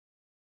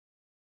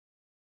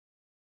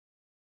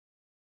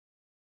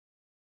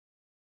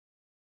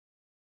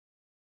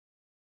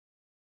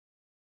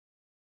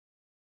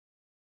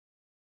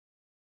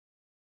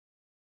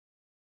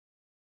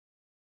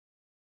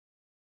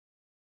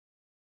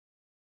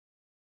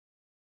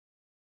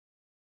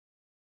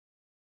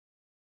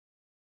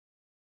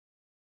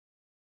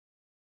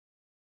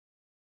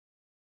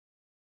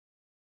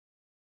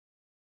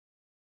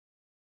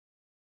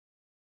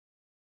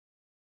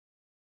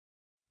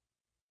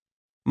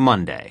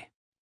Monday.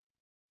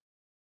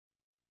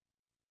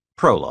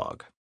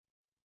 Prologue.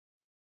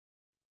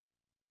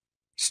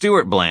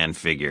 Stuart Bland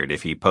figured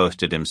if he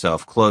posted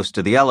himself close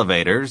to the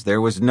elevators,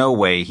 there was no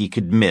way he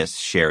could miss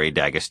Sherry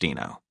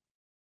D'Agostino.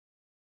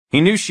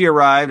 He knew she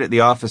arrived at the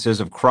offices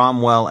of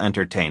Cromwell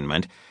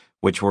Entertainment,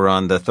 which were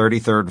on the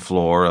 33rd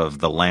floor of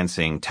the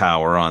Lansing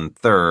Tower on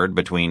 3rd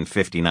between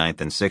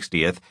 59th and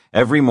 60th,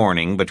 every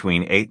morning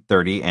between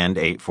 8:30 and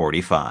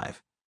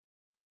 8:45.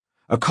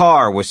 A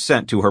car was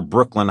sent to her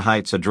Brooklyn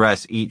Heights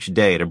address each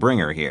day to bring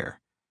her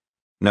here.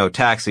 No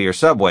taxi or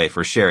subway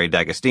for Sherry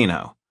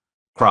D'Agostino,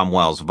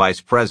 Cromwell's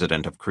vice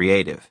president of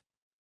creative.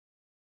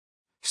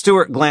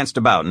 Stuart glanced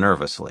about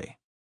nervously.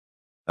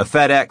 A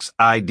FedEx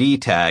ID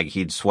tag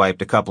he'd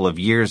swiped a couple of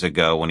years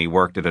ago when he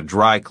worked at a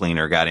dry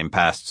cleaner got him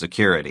past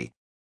security.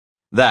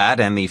 That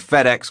and the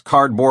FedEx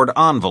cardboard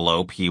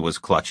envelope he was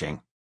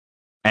clutching.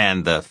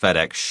 And the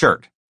FedEx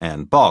shirt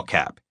and ball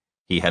cap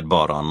he had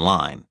bought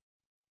online.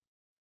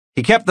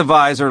 He kept the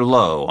visor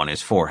low on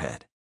his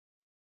forehead.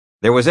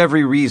 There was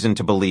every reason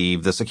to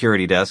believe the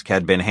security desk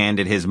had been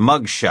handed his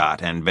mug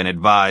shot and been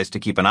advised to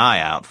keep an eye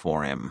out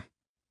for him.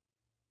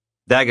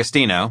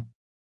 D'Agostino,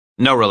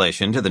 no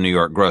relation to the New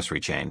York grocery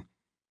chain,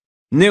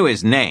 knew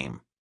his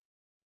name,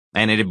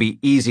 and it'd be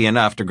easy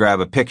enough to grab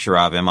a picture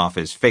of him off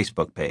his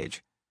Facebook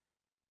page.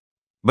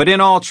 But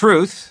in all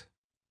truth,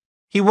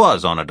 he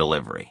was on a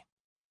delivery.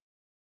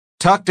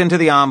 Tucked into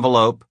the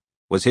envelope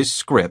was his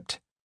script,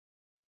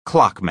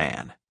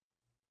 Clockman.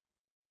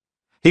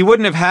 He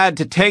wouldn't have had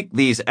to take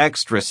these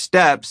extra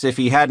steps if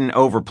he hadn't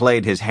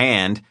overplayed his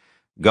hand,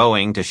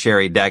 going to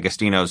Sherry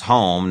D'Agostino's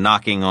home,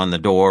 knocking on the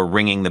door,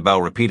 ringing the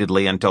bell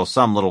repeatedly until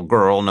some little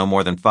girl no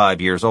more than 5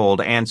 years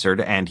old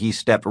answered and he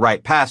stepped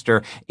right past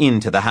her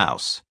into the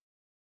house.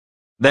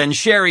 Then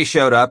Sherry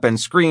showed up and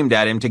screamed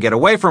at him to get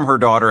away from her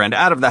daughter and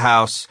out of the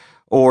house,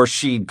 or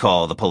she'd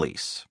call the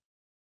police.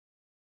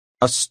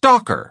 A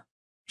stalker,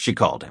 she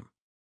called him.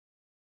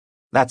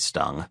 That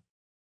stung.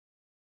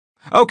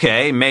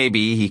 Okay,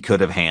 maybe he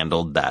could have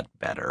handled that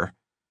better.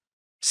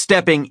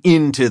 Stepping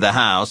into the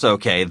house,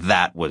 okay,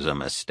 that was a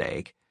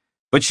mistake.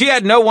 But she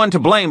had no one to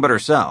blame but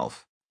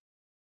herself.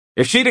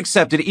 If she'd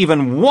accepted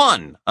even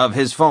one of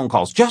his phone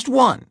calls, just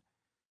one,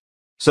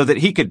 so that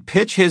he could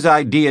pitch his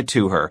idea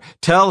to her,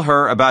 tell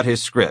her about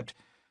his script,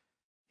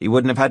 he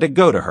wouldn't have had to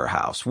go to her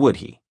house, would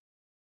he?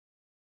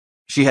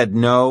 She had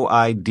no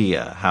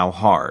idea how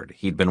hard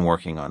he'd been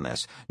working on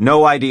this.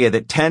 No idea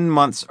that 10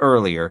 months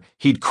earlier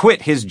he'd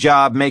quit his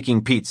job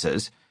making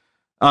pizzas.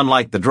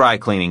 Unlike the dry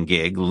cleaning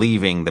gig,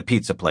 leaving the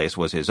pizza place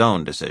was his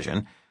own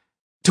decision,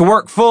 to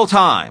work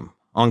full-time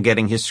on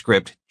getting his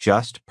script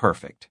just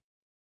perfect.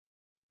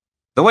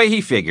 The way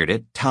he figured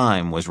it,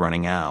 time was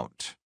running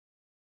out.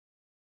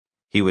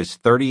 He was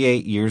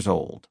 38 years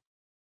old.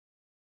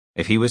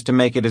 If he was to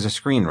make it as a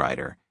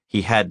screenwriter,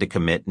 he had to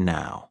commit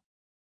now.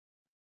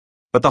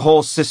 But the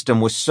whole system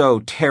was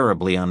so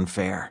terribly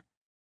unfair.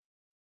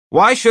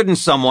 Why shouldn't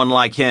someone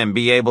like him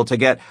be able to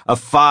get a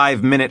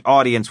 5-minute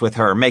audience with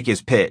her, make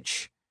his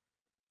pitch?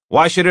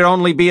 Why should it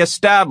only be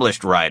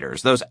established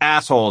writers, those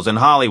assholes in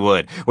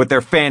Hollywood with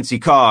their fancy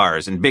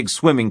cars and big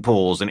swimming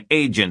pools and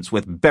agents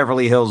with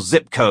Beverly Hills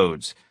zip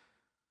codes?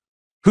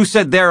 Who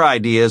said their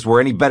ideas were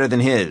any better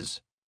than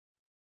his?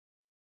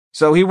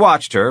 So he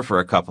watched her for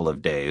a couple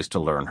of days to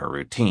learn her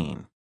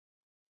routine.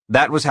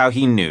 That was how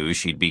he knew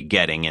she'd be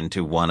getting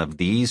into one of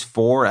these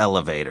 4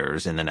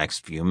 elevators in the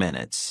next few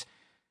minutes.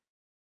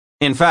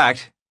 In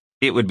fact,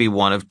 it would be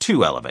one of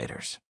 2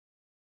 elevators.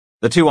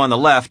 The 2 on the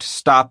left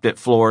stopped at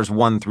floors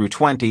 1 through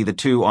 20, the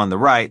 2 on the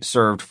right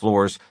served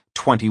floors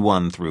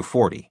 21 through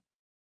 40.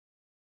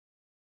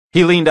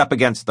 He leaned up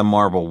against the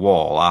marble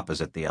wall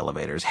opposite the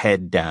elevators,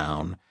 head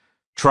down,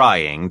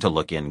 trying to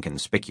look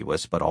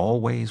inconspicuous, but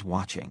always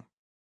watching.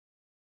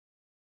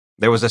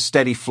 There was a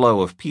steady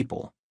flow of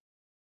people,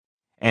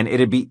 and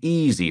it'd be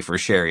easy for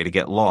Sherry to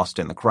get lost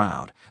in the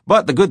crowd.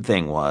 But the good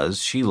thing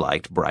was she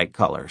liked bright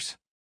colors.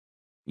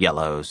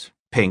 Yellows,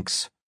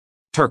 pinks,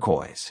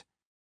 turquoise.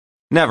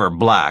 Never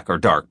black or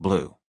dark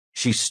blue.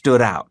 She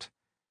stood out.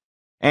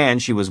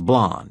 And she was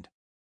blonde.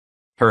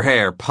 Her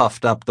hair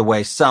puffed up the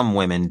way some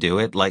women do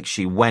it, like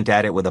she went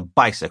at it with a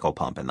bicycle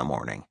pump in the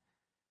morning.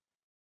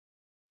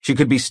 She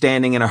could be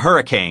standing in a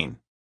hurricane,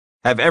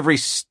 have every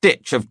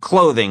stitch of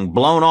clothing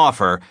blown off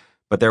her,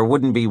 but there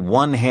wouldn't be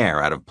one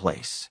hair out of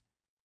place.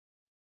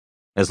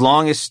 As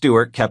long as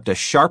Stuart kept a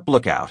sharp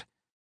lookout,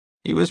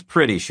 he was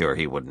pretty sure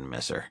he wouldn't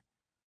miss her.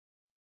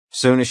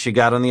 Soon as she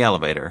got on the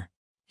elevator,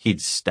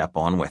 he'd step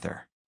on with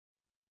her.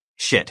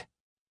 Shit.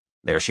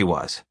 There she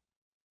was.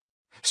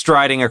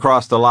 Striding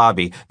across the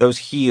lobby,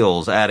 those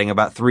heels adding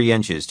about 3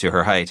 inches to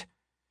her height.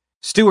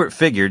 Stuart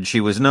figured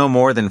she was no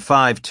more than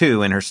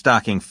 5'2" in her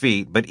stocking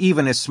feet, but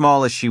even as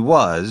small as she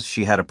was,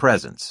 she had a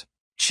presence.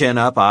 Chin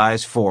up,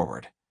 eyes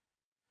forward.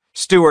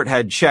 Stuart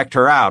had checked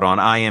her out on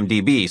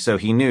IMDb, so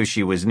he knew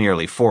she was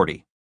nearly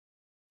 40.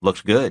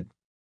 Looked good.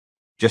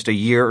 Just a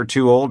year or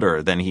 2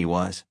 older than he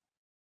was.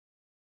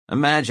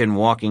 Imagine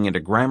walking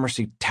into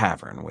Gramercy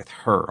Tavern with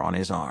her on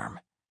his arm.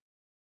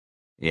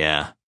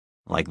 Yeah,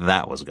 like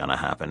that was gonna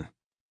happen.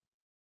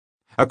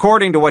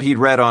 According to what he'd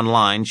read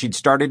online, she'd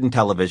started in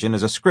television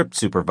as a script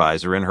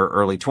supervisor in her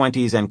early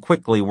 20s and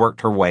quickly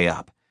worked her way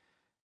up.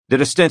 Did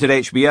a stint at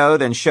HBO,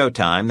 then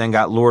Showtime, then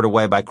got lured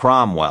away by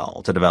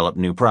Cromwell to develop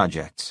new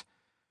projects.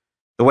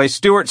 The way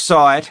Stewart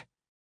saw it,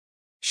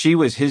 she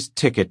was his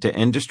ticket to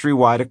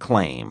industry-wide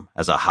acclaim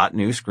as a hot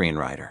new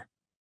screenwriter.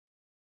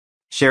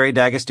 Sherry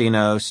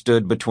D'Agostino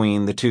stood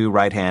between the two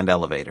right-hand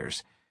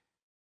elevators.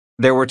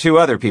 There were two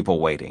other people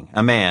waiting,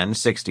 a man,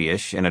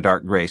 60-ish, in a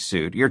dark gray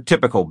suit, your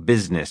typical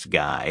business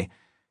guy,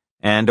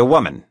 and a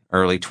woman,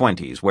 early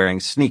 20s, wearing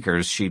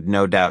sneakers she'd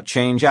no doubt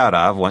change out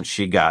of once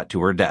she got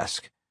to her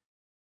desk.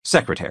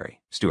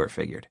 Secretary, Stewart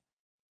figured.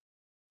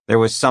 There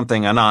was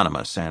something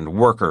anonymous and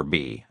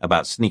worker-bee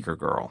about Sneaker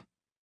Girl.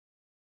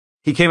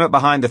 He came up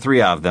behind the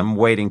three of them,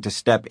 waiting to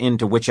step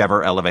into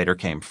whichever elevator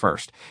came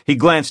first. He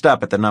glanced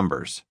up at the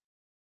numbers.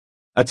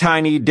 A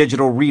tiny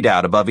digital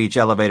readout above each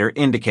elevator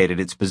indicated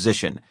its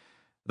position.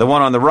 The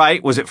one on the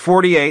right was at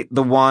 48,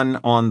 the one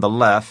on the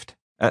left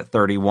at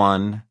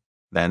 31,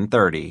 then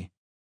 30,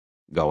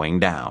 going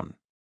down.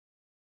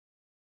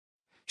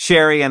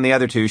 Sherry and the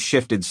other two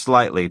shifted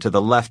slightly to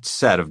the left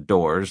set of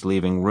doors,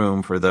 leaving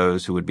room for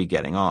those who would be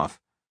getting off.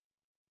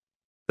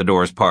 The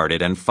doors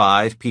parted and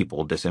 5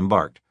 people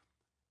disembarked.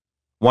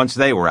 Once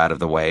they were out of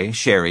the way,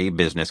 Sherry,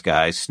 business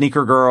guy,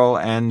 Sneaker Girl,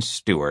 and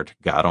Stewart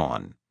got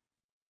on.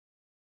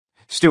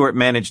 Stewart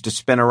managed to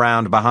spin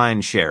around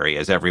behind Sherry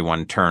as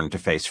everyone turned to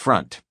face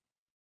front.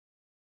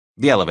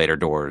 The elevator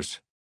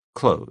doors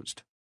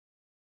closed.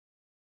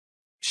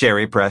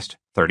 Sherry pressed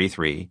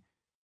 33,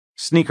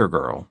 Sneaker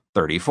Girl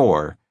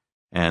 34,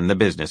 and the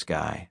business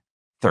guy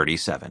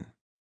 37.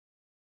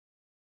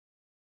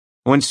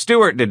 When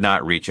Stewart did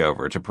not reach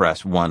over to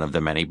press one of the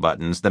many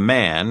buttons, the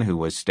man, who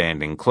was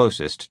standing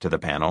closest to the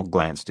panel,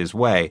 glanced his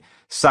way,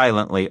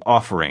 silently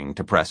offering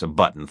to press a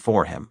button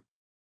for him.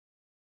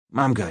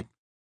 "I'm good,"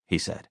 he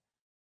said.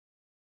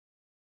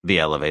 The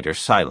elevator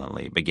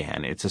silently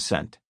began its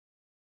ascent.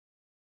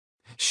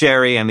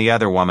 Sherry and the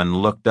other woman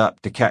looked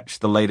up to catch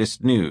the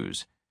latest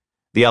news.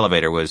 The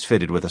elevator was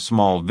fitted with a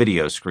small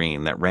video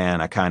screen that ran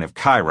a kind of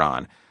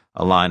chyron,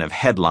 a line of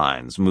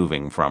headlines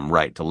moving from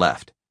right to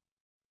left.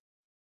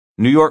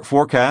 New York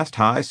forecast,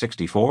 high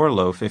 64,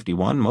 low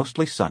 51,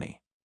 mostly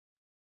sunny.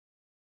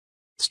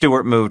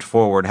 Stewart moved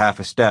forward half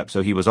a step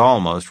so he was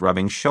almost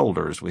rubbing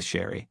shoulders with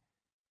Sherry.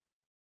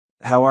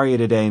 "How are you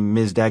today,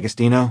 Ms.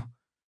 D'Agostino?"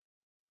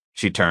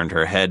 She turned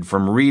her head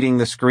from reading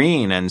the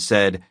screen and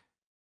said,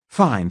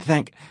 "Fine,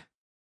 thank—"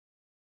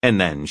 And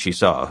then she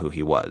saw who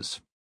he was.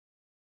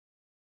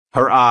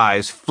 Her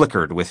eyes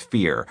flickered with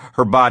fear.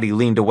 Her body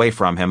leaned away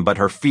from him, but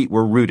her feet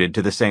were rooted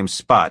to the same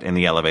spot in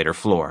the elevator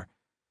floor.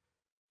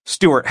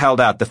 Stewart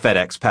held out the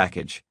FedEx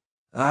package.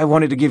 "I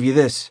wanted to give you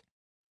this.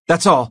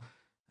 That's all.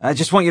 I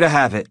just want you to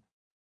have it.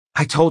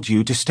 I told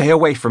you to stay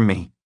away from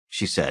me,"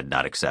 she said,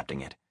 not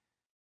accepting it.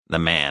 The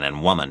man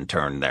and woman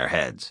turned their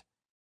heads.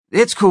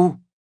 "It's cool,"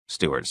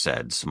 Stewart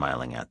said,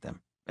 smiling at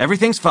them.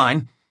 "Everything's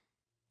fine."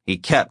 He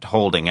kept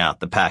holding out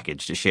the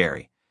package to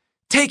Sherry.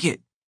 "Take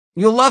it.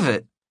 You'll love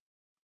it."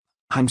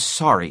 "I'm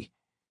sorry.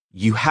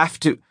 You have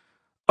to—"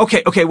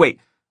 Okay, wait.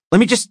 Let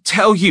me just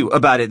tell you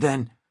about it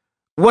then.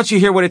 Once you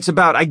hear what it's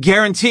about, I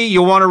guarantee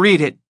you'll want to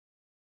read it."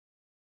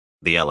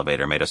 The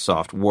elevator made a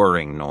soft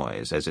whirring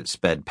noise as it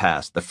sped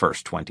past the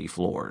first 20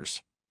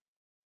 floors.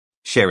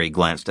 Sherry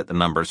glanced at the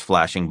numbers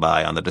flashing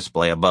by on the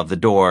display above the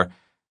door,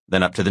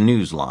 then up to the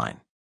news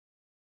line.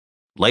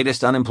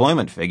 Latest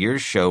unemployment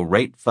figures show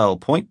rate fell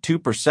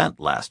 0.2%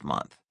 last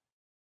month.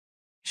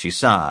 She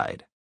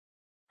sighed,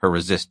 her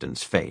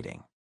resistance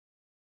fading.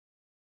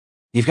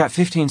 "You've got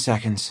 15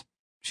 seconds,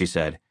 she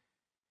said.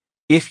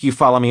 "If you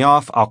follow me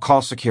off, I'll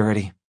call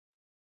security."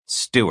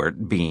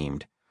 Stewart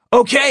beamed.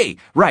 "Okay,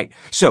 right.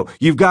 So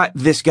you've got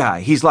this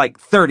guy. He's like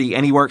 30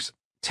 and he works—"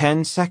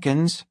 10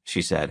 seconds,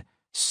 she said.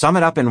 "Sum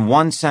it up in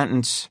one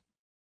sentence."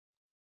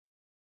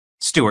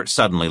 Stewart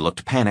suddenly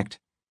looked panicked.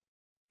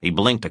 He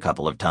blinked a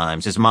couple of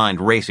times, his mind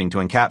racing to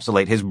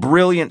encapsulate his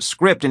brilliant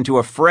script into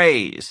a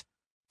phrase,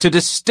 to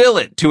distill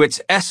it to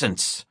its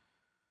essence.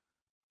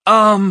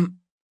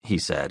 He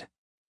said.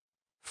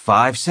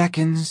 5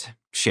 seconds,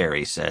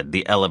 Sherry said,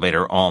 the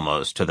elevator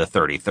almost to the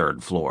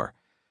 33rd floor.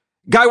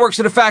 "Guy works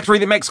at a factory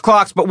that makes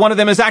clocks, but one of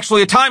them is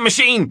actually a time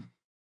machine,"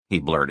 he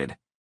blurted.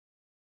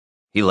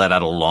 He let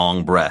out a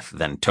long breath,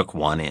 then took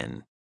one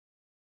in.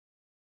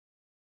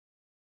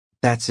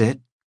 "That's it?"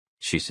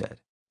 she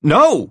said.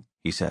 "No,"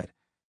 he said.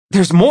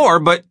 "There's more,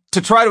 but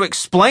to try to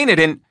explain it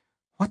in—"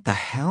 "What the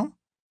hell?"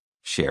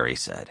 Sherry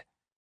said,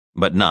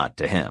 but not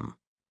to him.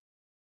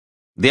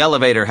 The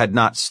elevator had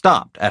not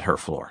stopped at her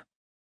floor.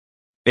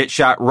 It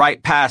shot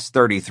right past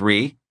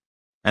 33,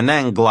 and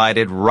then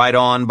glided right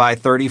on by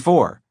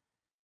 34.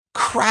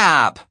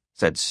 "Crap,"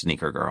 said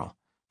Sneaker Girl.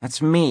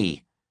 "That's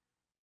me."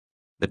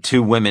 The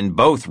two women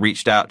both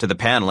reached out to the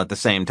panel at the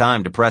same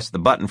time to press the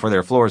button for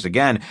their floors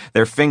again,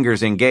 their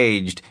fingers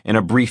engaged in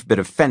a brief bit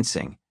of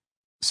fencing.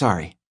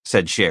 "Sorry,"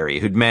 said Sherry,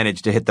 who'd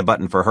managed to hit the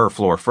button for her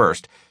floor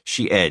first.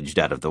 She edged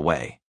out of the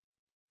way.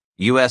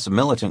 U.S.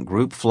 militant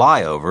group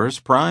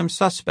flyovers prime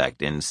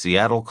suspect in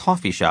Seattle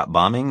coffee shop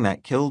bombing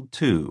that killed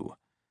 2.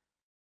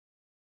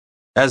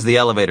 As the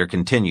elevator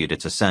continued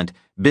its ascent,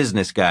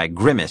 business guy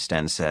grimaced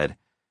and said,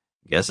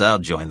 "Guess I'll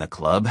join the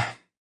club."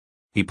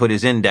 He put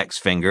his index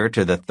finger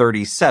to the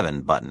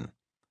 37 button.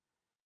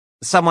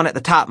 "Someone at the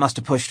top must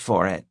have pushed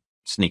for it,"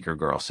 Sneaker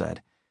Girl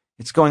said.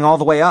 "It's going all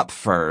the way up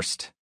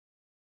first."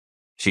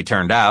 She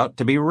turned out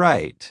to be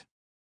right.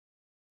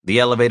 The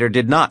elevator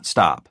did not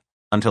stop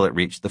until it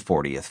reached the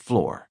 40th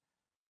floor.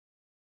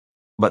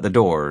 But the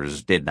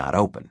doors did not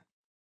open.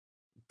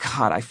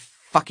 "God, I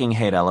fucking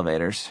hate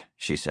elevators,"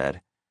 she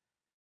said.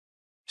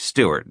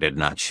 Stewart did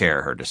not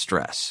share her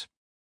distress.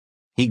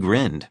 He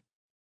grinned.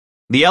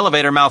 The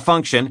elevator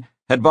malfunction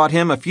had bought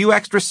him a few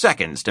extra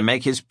seconds to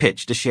make his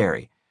pitch to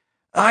Sherry.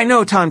 "I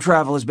know time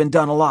travel has been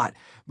done a lot,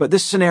 but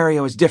this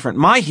scenario is different.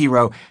 My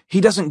hero, he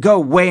doesn't go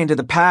way into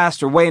the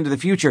past or way into the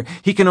future.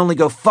 He can only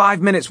go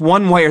 5 minutes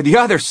one way or the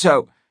other,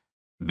 so—"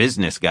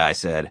 Business guy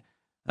said,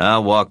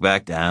 "I'll walk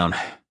back down."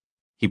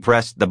 He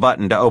pressed the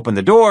button to open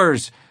the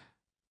doors,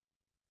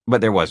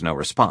 but there was no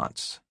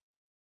response.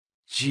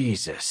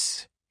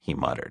 "Jesus," he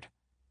muttered.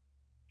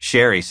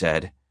 Sherry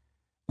said,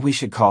 "We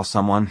should call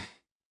someone."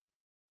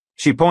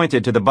 She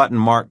pointed to the button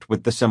marked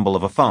with the symbol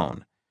of a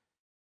phone.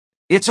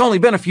 "It's only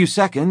been a few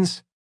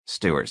seconds,"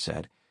 Stewart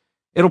said.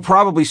 "It'll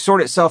probably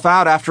sort itself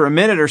out after a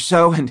minute or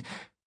so, and—"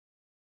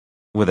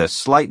 With a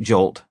slight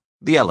jolt,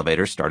 the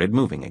elevator started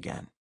moving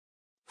again.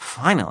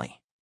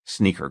 "Finally,"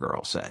 Sneaker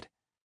Girl said.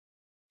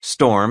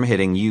 Storm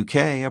hitting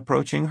UK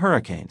approaching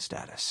hurricane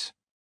status.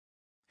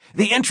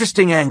 "The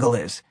interesting angle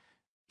is,"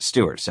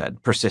 Stewart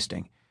said,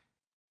 persisting,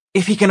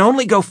 "if he can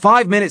only go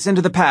 5 minutes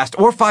into the past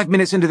or 5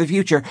 minutes into the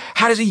future,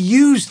 how does he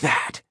use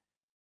that?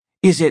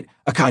 Is it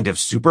a kind of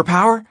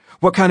superpower?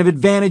 What kind of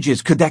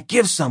advantages could that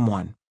give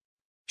someone?"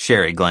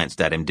 Sherry glanced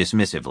at him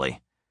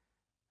dismissively.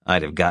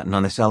 "I'd have gotten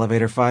on this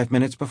elevator 5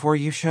 minutes before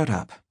you showed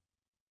up."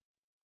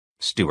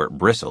 Stewart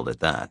bristled at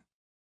that.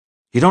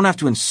 "You don't have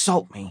to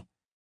insult me."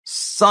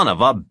 "Son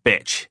of a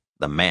bitch,"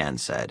 the man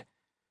said.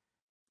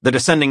 The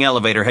descending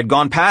elevator had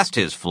gone past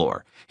his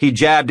floor. He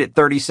jabbed at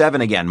 37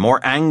 again, more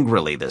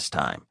angrily this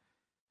time.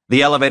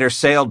 The elevator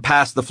sailed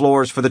past the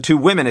floors for the 2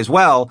 women as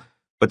well,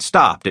 but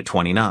stopped at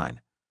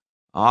 29.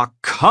 "Aw,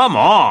 come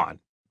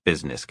on,"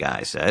 business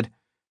guy said.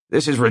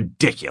 "This is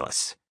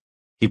ridiculous."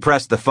 He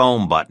pressed the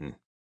phone button.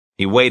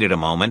 He waited a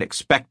moment,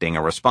 expecting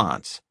a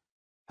response.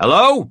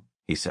 "Hello?"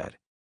 he said.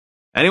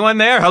 "Anyone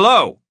there?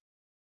 Hello?"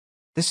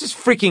 "This is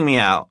freaking me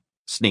out,"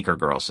 Sneaker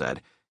Girl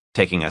said,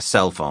 taking a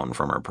cell phone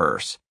from her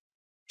purse.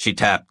 She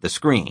tapped the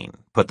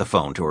screen, put the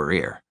phone to her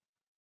ear.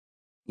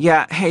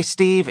 "Yeah, hey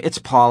Steve, it's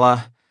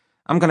Paula.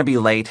 I'm gonna be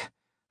late.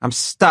 I'm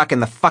stuck in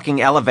the fucking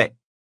elevator."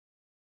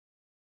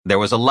 There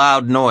was a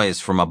loud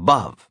noise from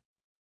above,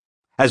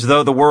 as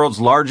though the world's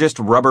largest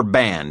rubber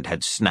band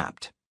had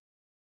snapped.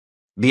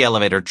 The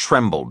elevator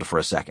trembled for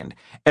a second.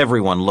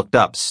 Everyone looked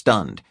up,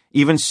 stunned,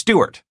 even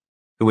Stewart,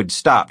 who had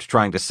stopped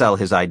trying to sell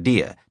his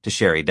idea to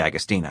Sherry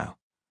D'Agostino.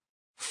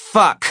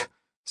 "Fuck,"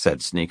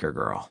 said Sneaker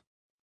Girl.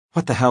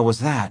 "What the hell was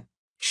that?"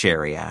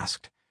 Sherry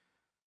asked.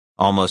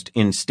 Almost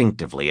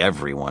instinctively,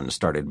 everyone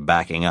started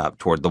backing up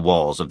toward the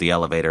walls of the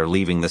elevator,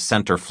 leaving the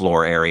center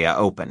floor area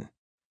open.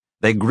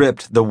 They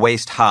gripped the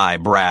waist-high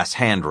brass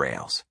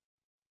handrails.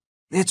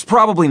 "It's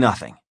probably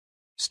nothing,"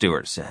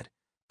 Stewart said.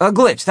 "A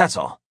glitch, that's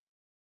all."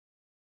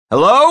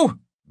 "Hello?"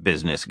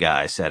 business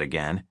guy said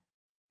again.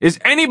 "Is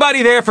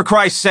anybody there, for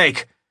Christ's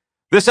sake?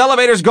 This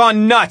elevator's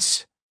gone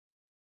nuts!"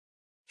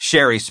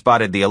 Sherry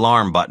spotted the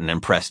alarm button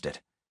and pressed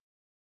it.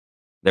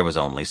 There was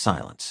only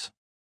silence.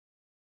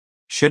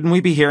 "Shouldn't we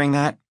be hearing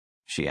that?"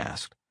 she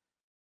asked.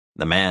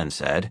 The man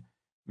said,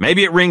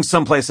 "Maybe it rings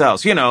someplace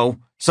else,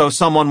 so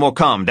someone will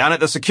come, down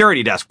at the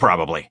security desk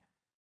probably."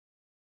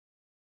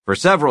 For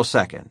several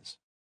seconds,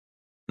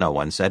 no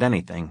one said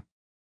anything.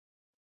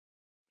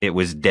 It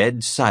was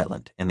dead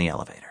silent in the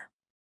elevator.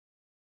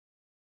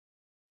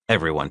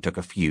 Everyone took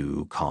a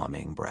few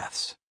calming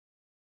breaths.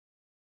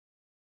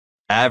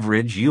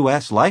 Average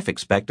U.S. life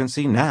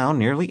expectancy now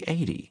nearly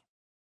 80.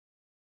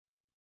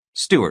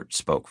 Stewart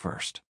spoke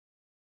first.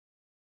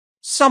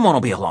 "Someone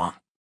will be along."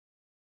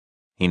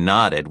 He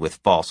nodded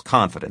with false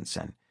confidence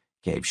and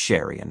gave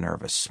Sherry a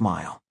nervous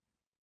smile.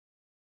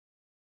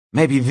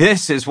 "Maybe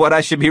this is what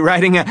I should be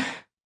writing a—"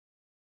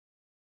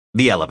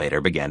 The elevator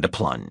began to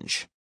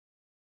plunge.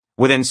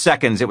 Within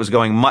seconds, it was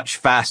going much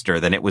faster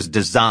than it was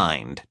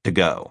designed to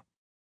go.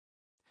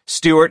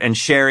 Stewart and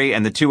Sherry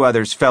and the 2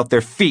 others felt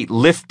their feet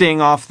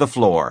lifting off the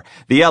floor.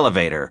 The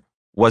elevator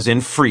was in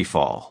free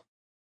fall.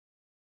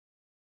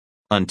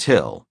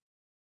 Until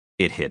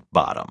it hit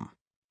bottom.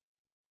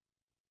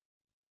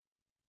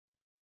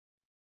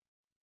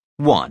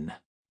 1.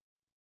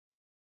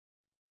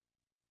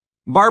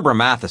 Barbara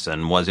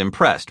Matheson was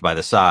impressed by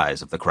the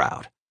size of the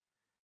crowd.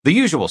 The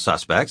usual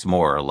suspects,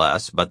 more or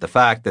less, but the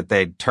fact that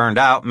they'd turned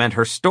out meant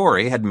her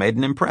story had made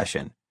an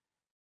impression.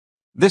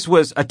 This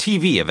was a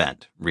TV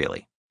event,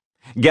 really.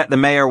 Get the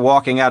mayor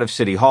walking out of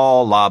City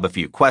Hall, lob a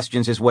few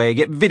questions his way,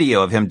 get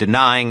video of him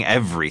denying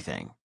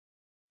everything.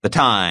 The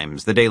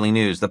Times, the Daily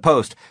News, the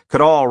Post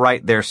could all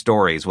write their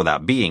stories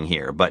without being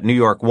here, but New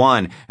York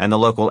One and the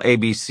local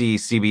ABC,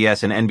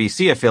 CBS, and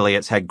NBC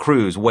affiliates had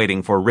crews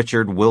waiting for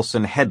Richard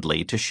Wilson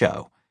Headley to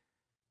show.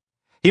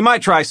 He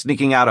might try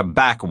sneaking out a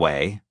back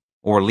way,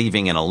 or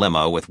leaving in a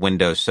limo with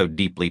windows so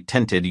deeply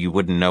tinted you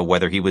wouldn't know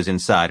whether he was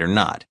inside or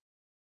not.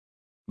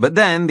 But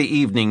then the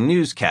evening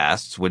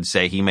newscasts would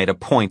say he made a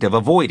point of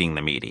avoiding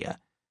the media,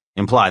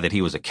 imply that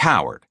he was a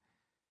coward,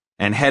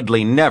 and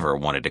Headley never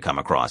wanted to come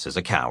across as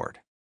a coward,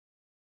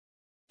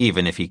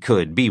 even if he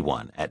could be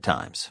one at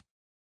times.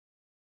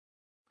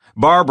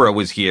 Barbara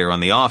was here on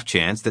the off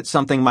chance that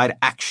something might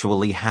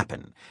actually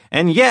happen,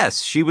 and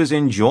yes, she was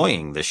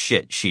enjoying the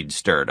shit she'd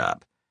stirred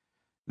up.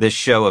 This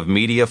show of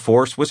media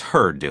force was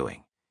her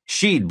doing.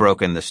 She'd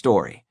broken the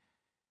story.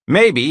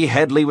 Maybe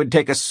Headley would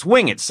take a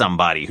swing at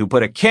somebody who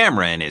put a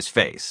camera in his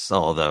face,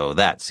 although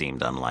that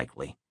seemed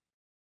unlikely.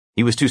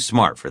 He was too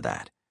smart for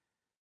that.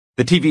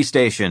 The TV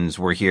stations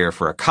were here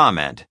for a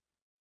comment,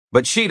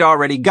 but she'd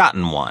already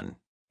gotten one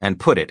and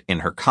put it in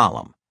her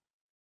column.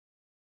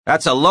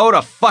 "That's a load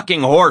of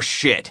fucking horse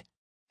shit,"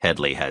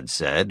 Headley had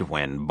said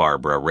when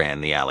Barbara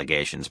ran the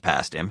allegations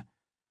past him.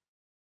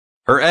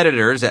 Her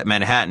editors at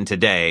Manhattan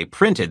Today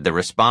printed the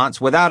response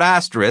without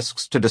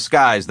asterisks to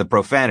disguise the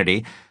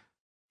profanity,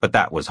 but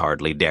that was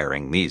hardly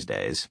daring these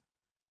days.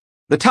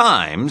 The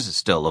Times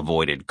still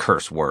avoided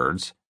curse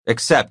words,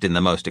 except in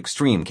the most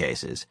extreme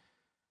cases.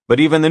 But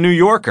even the New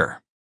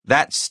Yorker,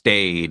 that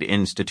staid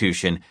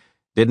institution,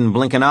 didn't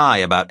blink an eye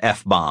about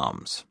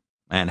F-bombs,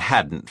 and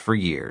hadn't for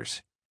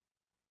years.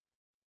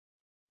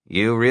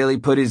 "You really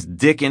put his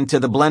dick into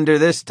the blender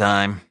this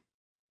time."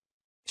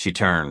 She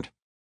turned.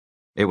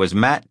 It was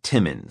Matt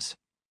Timmons,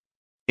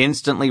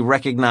 instantly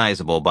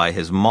recognizable by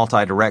his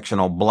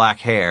multi-directional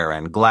black hair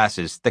and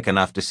glasses thick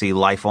enough to see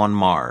life on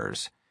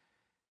Mars.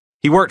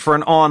 He worked for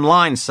an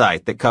online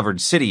site that covered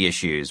city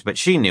issues, but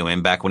she knew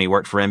him back when he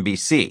worked for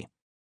NBC,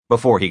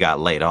 before he got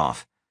laid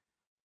off.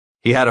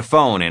 He had a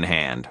phone in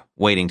hand,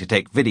 waiting to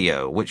take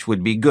video, which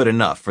would be good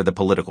enough for the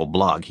political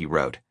blog he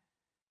wrote.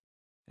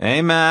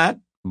 "Hey,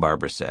 Matt,"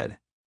 Barbara said.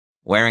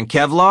 "Wearing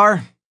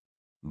Kevlar?"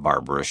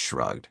 Barbara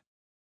shrugged.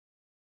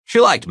 She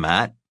liked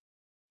Matt,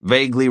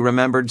 vaguely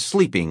remembered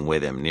sleeping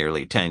with him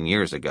nearly 10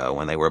 years ago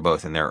when they were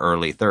both in their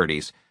early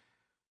 30s.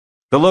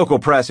 The local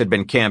press had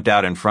been camped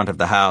out in front of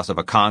the house of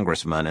a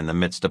congressman in the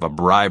midst of a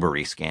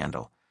bribery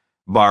scandal.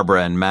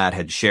 Barbara and Matt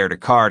had shared a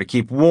car to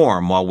keep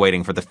warm while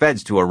waiting for the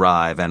feds to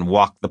arrive and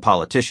walked the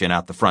politician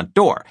out the front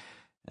door.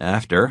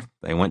 After,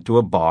 they went to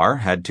a bar,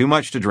 had too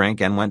much to drink,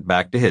 and went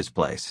back to his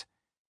place.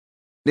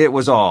 It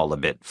was all a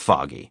bit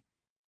foggy.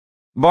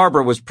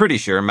 Barbara was pretty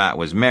sure Matt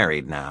was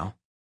married now,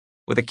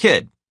 with a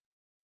kid,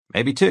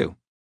 maybe two.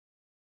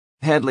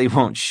 "Headley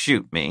won't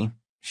shoot me,"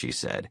 she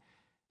said.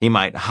 "He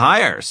might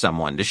hire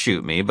someone to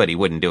shoot me, but he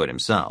wouldn't do it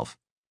himself."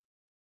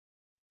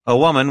 A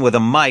woman with a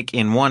mic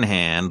in one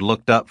hand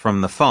looked up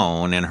from the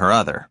phone in her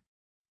other.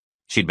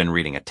 She'd been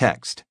reading a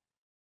text.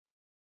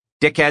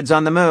 "Dickhead's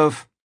on the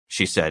move,"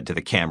 she said to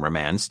the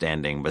cameraman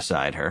standing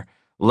beside her,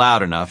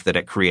 loud enough that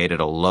it created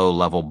a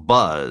low-level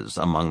buzz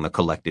among the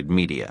collected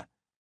media.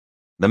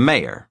 The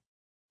mayor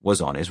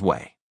was on his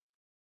way.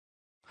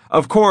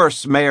 Of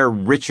course, Mayor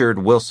Richard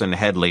Wilson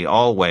Headley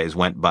always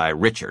went by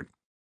Richard,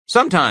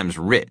 sometimes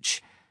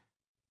Rich,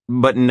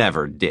 but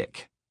never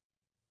Dick.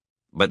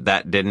 But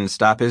that didn't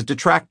stop his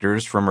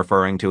detractors from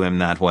referring to him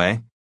that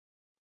way.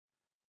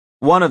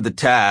 One of the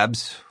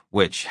tabs,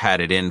 which had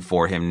it in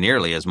for him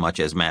nearly as much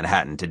as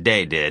Manhattan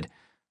Today did,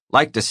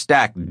 liked to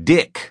stack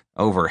Dick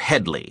over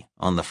Headley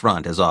on the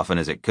front as often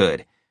as it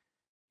could,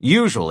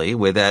 usually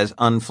with as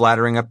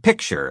unflattering a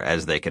picture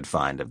as they could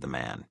find of the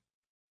man.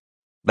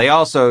 They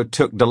also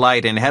took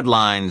delight in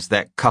headlines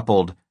that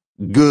coupled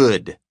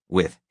good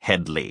with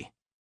Headley.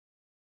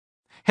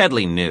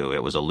 Headley knew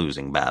it was a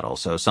losing battle,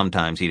 so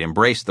sometimes he'd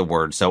embrace the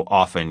word so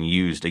often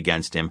used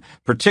against him,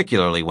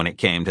 particularly when it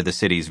came to the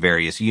city's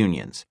various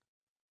unions.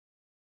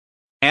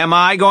 "Am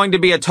I going to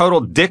be a total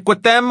dick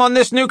with them on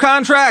this new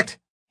contract?"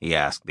 he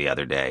asked the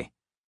other day.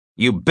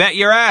 "You bet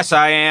your ass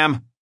I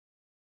am."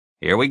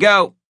 "Here we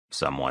go,"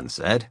 someone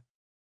said.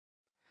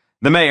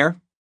 The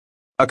mayor,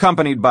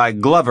 accompanied by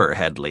Glover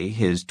Headley,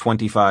 his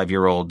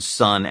 25-year-old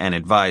son and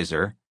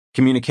advisor,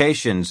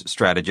 communications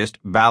strategist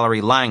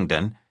Valerie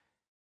Langdon,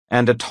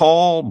 and a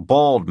tall,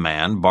 bald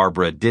man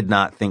Barbara did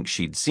not think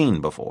she'd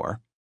seen before,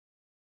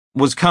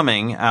 was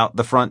coming out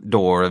the front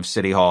door of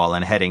City Hall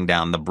and heading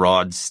down the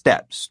broad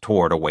steps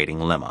toward a waiting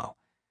limo.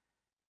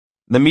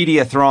 The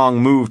media throng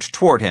moved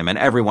toward him and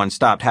everyone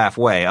stopped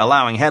halfway,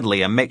 allowing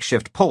Headley a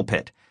makeshift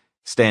pulpit,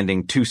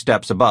 standing 2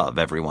 steps above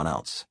everyone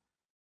else.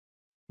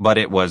 But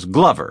it was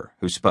Glover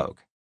who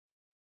spoke.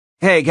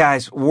 "Hey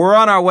guys, we're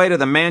on our way to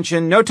the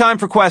mansion. No time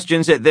for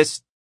questions at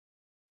this..."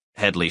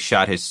 Headley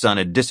shot his son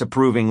a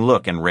disapproving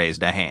look and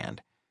raised a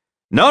hand.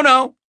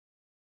 No.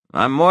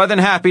 I'm more than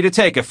happy to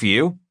take a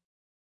few."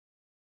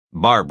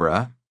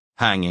 Barbara,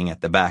 hanging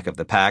at the back of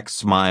the pack,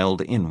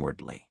 smiled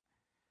inwardly.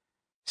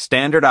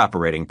 Standard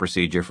operating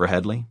procedure for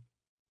Headley.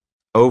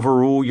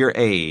 Overrule your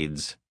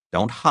aides.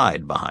 Don't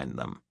hide behind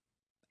them.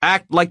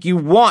 Act like you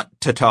want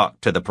to talk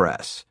to the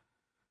press.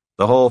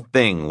 The whole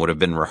thing would have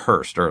been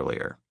rehearsed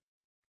earlier.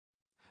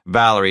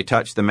 Valerie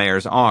touched the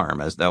mayor's arm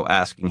as though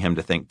asking him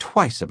to think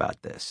twice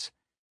about this.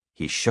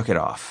 He shook it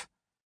off.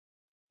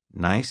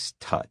 Nice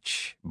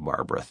touch,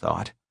 Barbara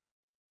thought.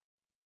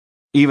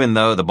 Even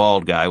though the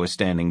bald guy was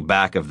standing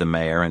back of the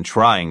mayor and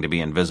trying to be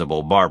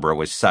invisible, Barbara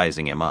was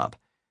sizing him up.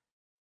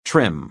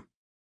 Trim,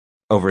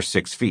 over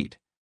 6 feet,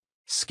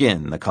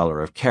 skin the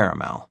color of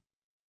caramel.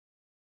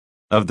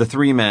 Of the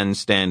 3 men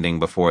standing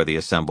before the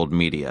assembled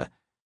media,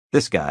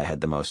 this guy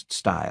had the most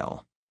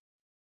style.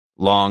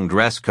 Long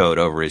dress coat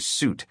over his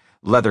suit,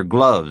 leather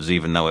gloves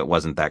even though it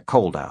wasn't that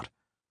cold out.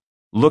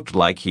 Looked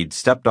like he'd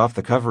stepped off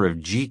the cover of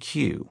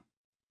GQ.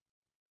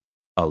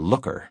 A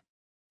looker.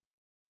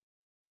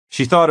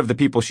 She thought of the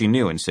people she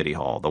knew in City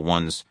Hall, the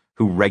ones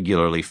who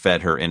regularly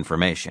fed her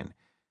information.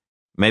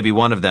 Maybe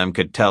one of them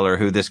could tell her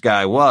who this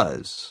guy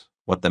was,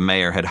 what the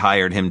mayor had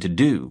hired him to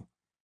do.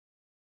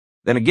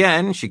 Then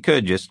again, she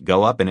could just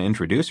go up and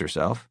introduce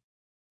herself,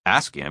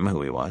 ask him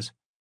who he was.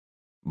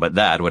 But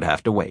that would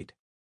have to wait.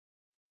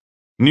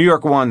 New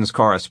York One's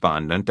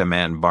correspondent, a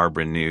man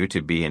Barbara knew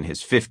to be in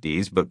his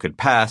 50s but could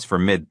pass for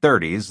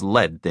mid-30s,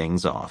 led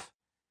things off.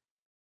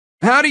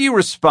 How do you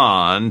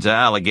respond to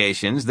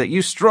allegations that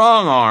you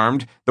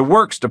strong-armed the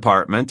Works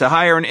Department to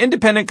hire an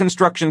independent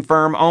construction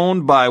firm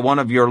owned by one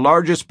of your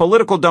largest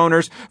political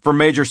donors for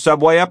major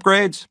subway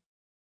upgrades?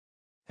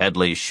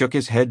 Headley shook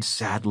his head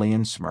sadly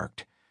and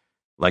smirked,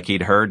 like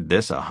he'd heard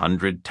this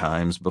 100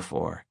 times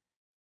before.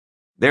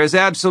 There's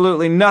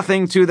absolutely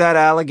nothing to that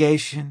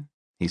allegation,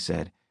 he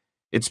said.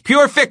 It's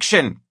pure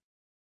fiction.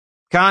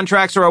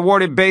 Contracts are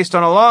awarded based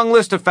on a long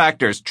list of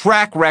factors: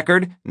 track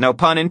record, no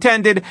pun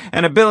intended,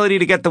 and ability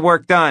to get the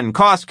work done,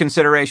 cost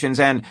considerations,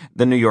 and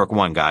the New York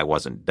One guy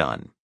wasn't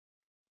done.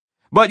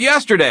 But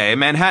yesterday,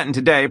 Manhattan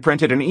Today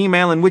printed an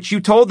email in which you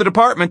told the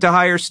department to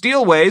hire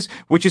Steelways,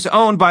 which is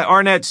owned by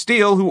Arnett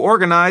Steel, who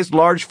organized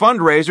large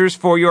fundraisers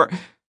for your...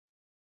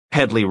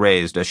 Headley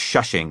raised a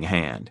shushing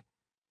hand.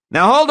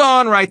 Now hold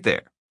on right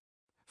there.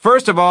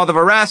 First of all, the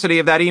veracity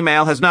of that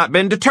email has not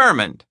been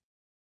determined.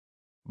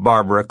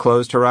 Barbara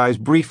closed her eyes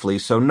briefly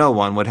so no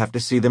one would have to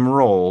see them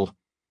roll.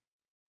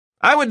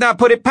 I would not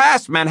put it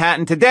past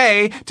Manhattan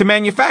Today to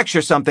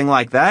manufacture something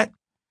like that.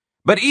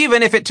 But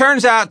even if it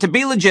turns out to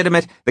be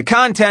legitimate, the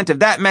content of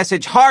that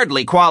message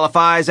hardly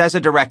qualifies as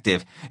a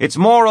directive. It's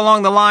more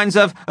along the lines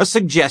of a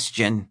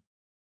suggestion.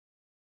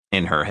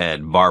 In her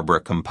head, Barbara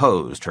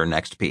composed her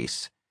next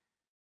piece.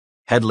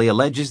 Headley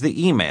alleges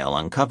the email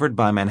uncovered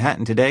by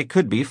Manhattan Today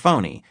could be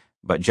phony,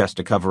 but just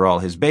to cover all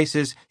his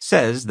bases,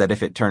 says that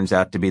if it turns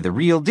out to be the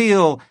real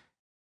deal,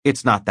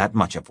 it's not that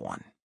much of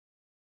one.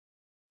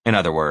 In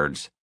other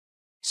words,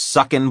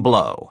 suck and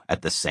blow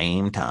at the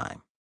same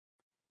time.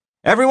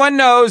 Everyone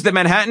knows that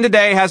Manhattan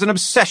Today has an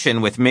obsession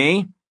with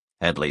me,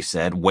 Headley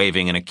said,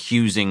 waving an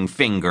accusing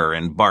finger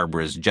in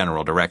Barbara's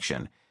general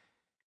direction.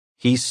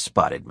 He's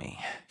spotted me,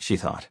 she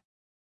thought.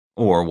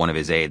 Or one of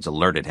his aides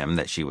alerted him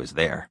that she was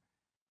there.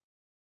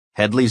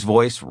 Headley's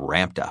voice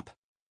ramped up.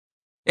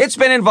 It's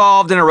been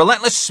involved in a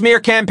relentless smear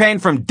campaign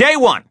from day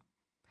one.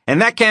 And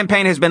that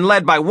campaign has been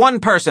led by one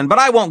person, but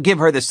I won't give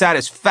her the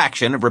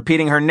satisfaction of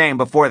repeating her name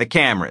before the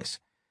cameras.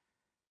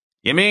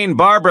 You mean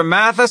Barbara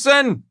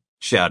Matheson?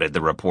 Shouted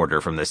the reporter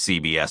from the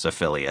CBS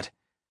affiliate.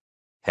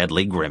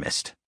 Headley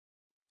grimaced.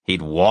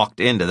 He'd walked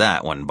into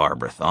that one,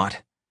 Barbara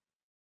thought.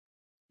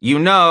 You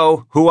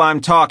know who I'm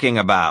talking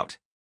about,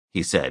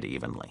 he said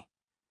evenly.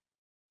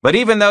 But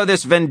even though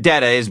this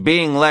vendetta is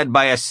being led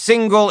by a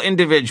single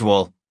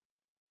individual,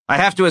 I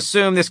have to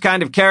assume this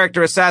kind of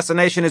character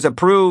assassination is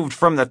approved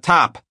from the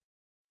top.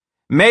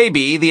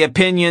 Maybe the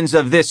opinions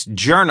of this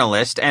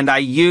journalist, and I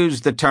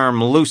use the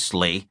term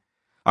loosely,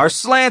 are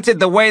slanted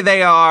the way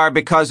they are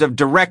because of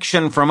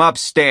direction from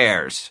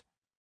upstairs.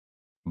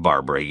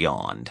 Barbara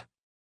yawned.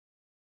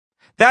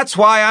 That's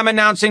why I'm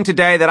announcing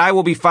today that I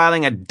will be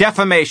filing a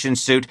defamation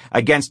suit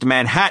against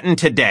Manhattan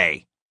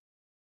Today.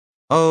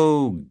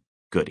 Oh,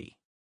 goody.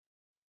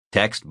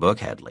 Textbook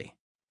Headley.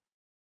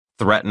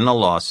 Threaten a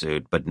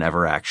lawsuit, but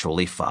never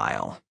actually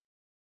file.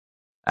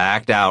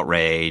 Act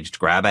outraged,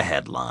 grab a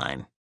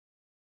headline.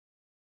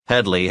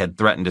 Headley had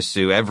threatened to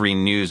sue every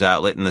news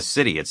outlet in the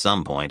city at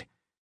some point.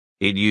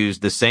 He'd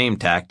used the same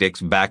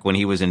tactics back when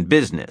he was in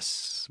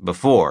business,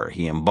 before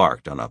he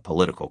embarked on a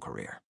political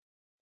career.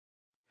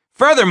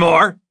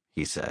 Furthermore,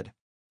 he said,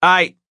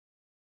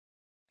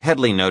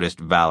 Headley noticed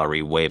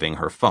Valerie waving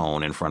her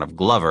phone in front of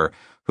Glover,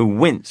 who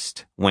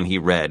winced when he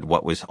read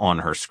what was on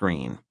her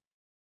screen.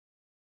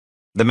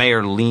 The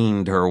mayor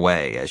leaned her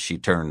way as she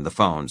turned the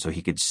phone so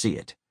he could see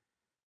it.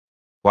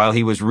 While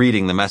he was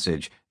reading the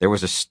message, there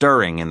was a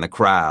stirring in the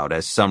crowd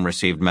as some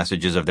received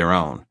messages of their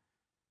own.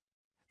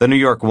 The New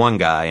York One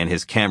guy and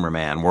his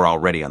cameraman were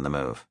already on the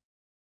move.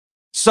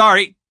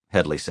 Sorry,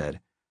 Headley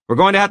said. We're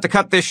going to have to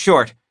cut this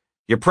short.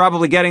 You're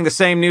probably getting the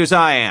same news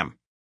I am.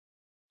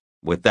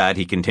 With that,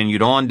 he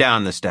continued on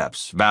down the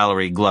steps,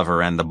 Valerie,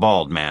 Glover, and the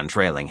bald man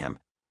trailing him.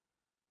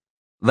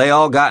 They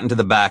all got into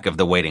the back of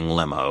the waiting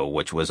limo,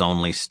 which was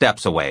only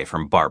steps away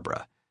from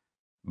Barbara.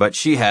 but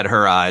she had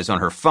her eyes on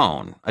her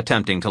phone,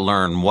 attempting to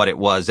learn what it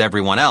was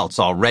everyone else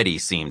already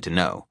seemed to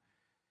know.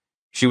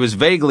 She was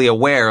vaguely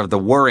aware of the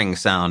whirring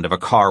sound of a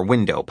car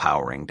window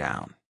powering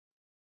down.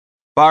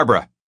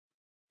 "Barbara."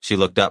 She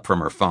looked up from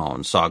her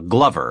phone, saw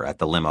Glover at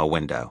the limo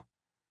window.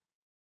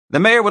 "The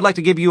mayor would like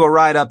to give you a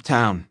ride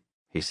uptown,"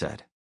 he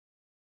said.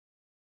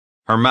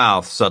 Her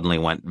mouth suddenly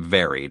went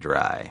very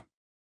dry.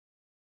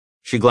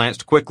 She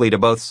glanced quickly to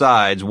both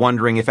sides,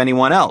 wondering if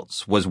anyone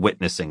else was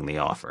witnessing the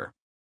offer.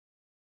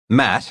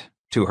 Matt,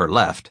 to her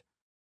left,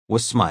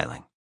 was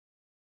smiling.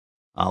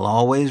 "I'll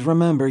always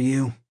remember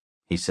you,"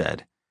 he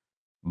said.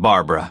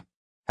 Barbara,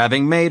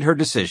 having made her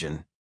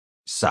decision,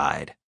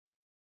 sighed.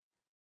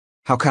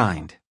 "How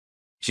kind,"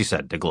 she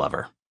said to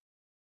Glover.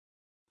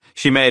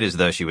 She made as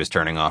though she was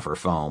turning off her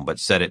phone, but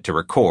set it to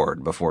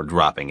record before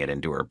dropping it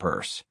into her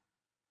purse.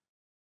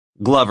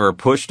 Glover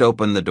pushed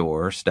open the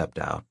door, stepped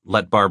out,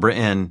 let Barbara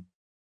in,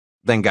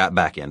 then got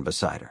back in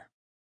beside her.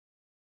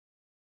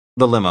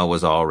 The limo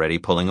was already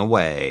pulling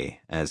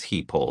away as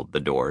he pulled the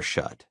door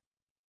shut.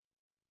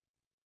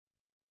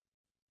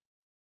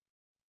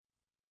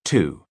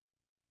 2.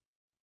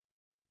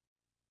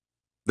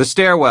 The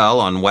stairwell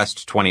on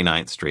West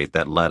 29th Street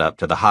that led up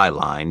to the High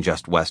Line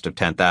just west of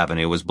 10th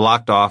Avenue was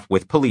blocked off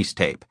with police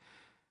tape,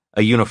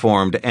 a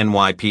uniformed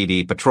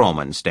NYPD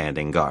patrolman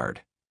standing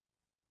guard.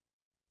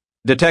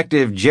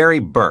 Detective Jerry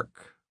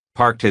Burke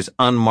parked his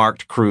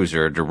unmarked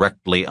cruiser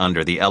directly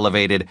under the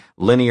elevated,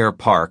 linear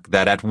park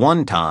that at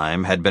one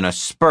time had been a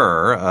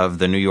spur of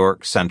the New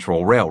York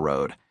Central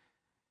Railroad.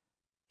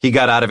 He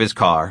got out of his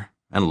car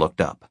and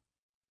looked up.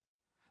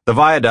 The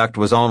viaduct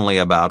was only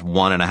about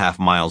 1.5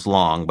 miles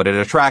long, but it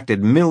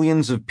attracted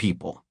millions of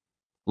people,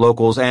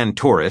 locals and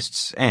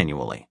tourists,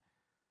 annually.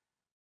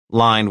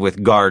 Lined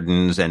with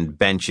gardens and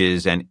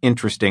benches and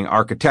interesting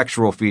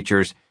architectural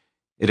features,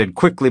 it had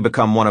quickly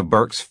become one of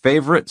Burke's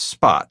favorite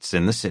spots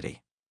in the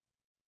city.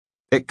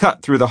 It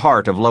cut through the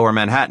heart of Lower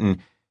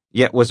Manhattan,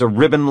 yet was a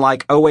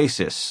ribbon-like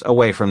oasis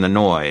away from the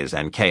noise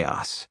and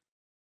chaos.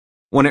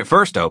 When it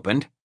first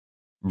opened,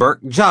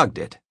 Burke jogged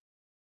it.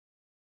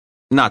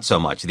 Not so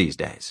much these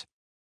days.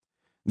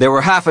 There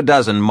were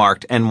 6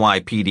 marked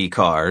NYPD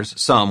cars,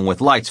 some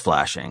with lights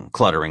flashing,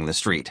 cluttering the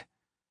street.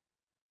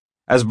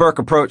 As Burke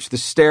approached the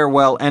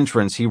stairwell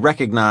entrance, he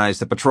recognized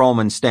the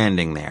patrolman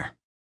standing there.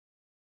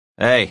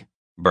 "Hey,"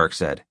 Burke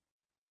said.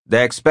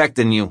 "They're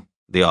expecting you,"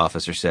 the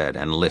officer said,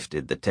 and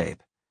lifted the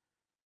tape.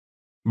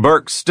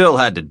 Burke still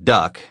had to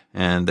duck,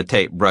 and the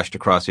tape brushed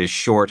across his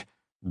short,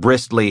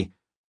 bristly,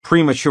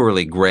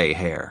 prematurely gray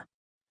hair.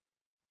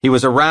 He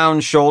was a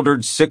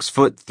round-shouldered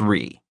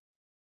 6'3".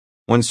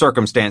 When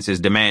circumstances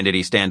demanded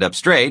he stand up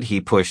straight, he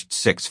pushed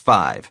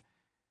 6'5".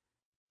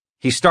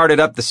 He started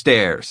up the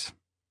stairs.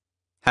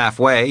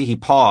 Halfway, he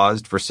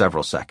paused for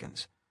several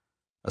seconds,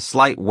 a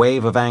slight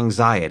wave of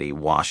anxiety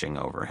washing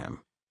over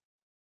him.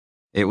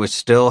 It was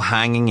still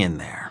hanging in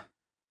there,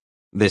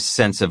 this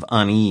sense of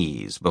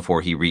unease before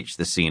he reached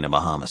the scene of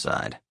a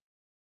homicide.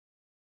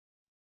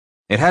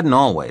 It hadn't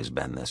always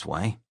been this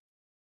way.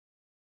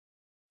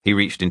 He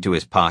reached into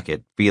his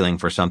pocket, feeling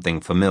for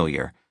something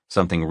familiar,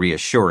 something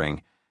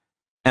reassuring,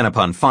 and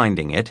upon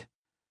finding it,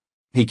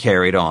 he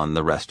carried on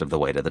the rest of the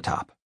way to the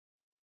top.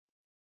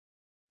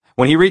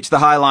 When he reached the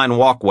High Line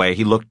walkway,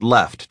 he looked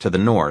left to the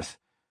north.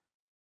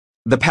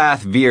 The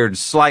path veered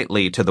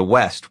slightly to the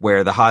west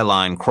where the High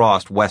Line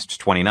crossed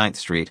West 29th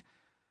Street.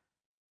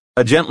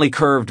 A gently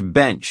curved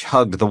bench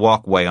hugged the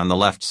walkway on the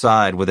left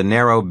side with a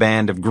narrow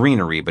band of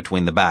greenery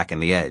between the back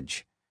and the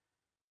edge.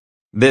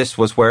 This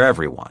was where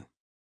everyone,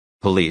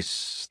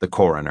 police, the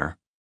coroner,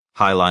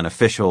 High Line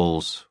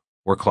officials,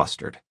 were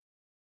clustered.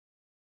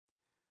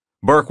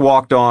 Burke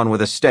walked on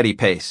with a steady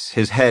pace,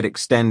 his head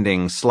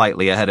extending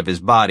slightly ahead of his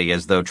body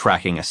as though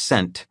tracking a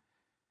scent.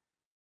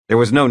 There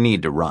was no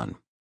need to run.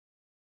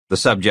 The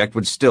subject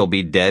would still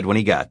be dead when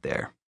he got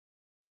there.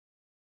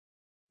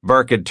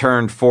 Burke had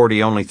turned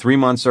 40 only 3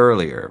 months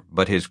earlier,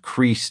 but his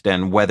creased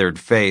and weathered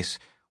face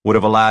would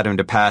have allowed him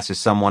to pass as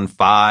someone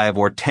 5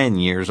 or 10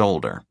 years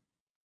older.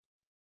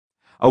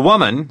 A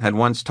woman had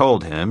once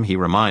told him he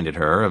reminded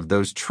her of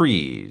those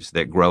trees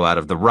that grow out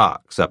of the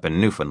rocks up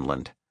in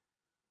Newfoundland.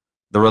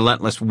 The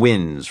relentless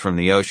winds from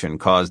the ocean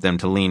caused them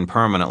to lean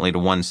permanently to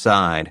one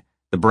side,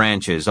 the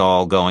branches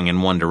all going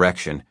in one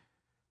direction.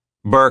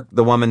 Burke,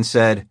 the woman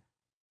said,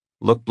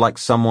 looked like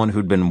someone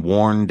who'd been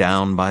worn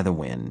down by the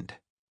wind.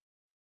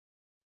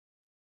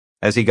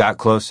 As he got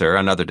closer,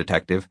 another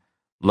detective,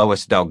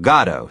 Lois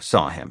Delgado,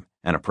 saw him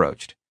and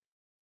approached.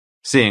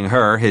 Seeing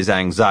her, his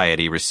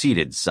anxiety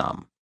receded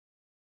some.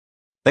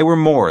 They were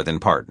more than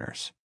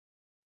partners.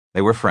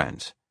 They were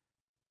friends.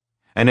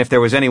 And if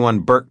there was anyone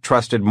Burke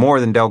trusted more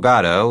than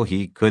Delgado,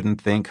 he couldn't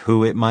think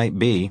who it might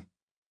be.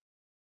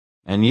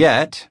 And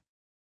yet,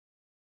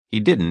 he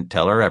didn't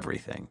tell her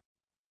everything.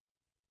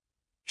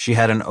 She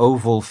had an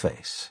oval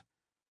face,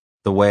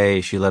 the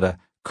way she let a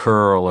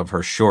curl of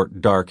her short,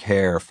 dark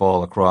hair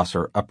fall across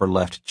her upper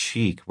left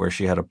cheek where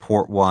she had a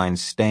port wine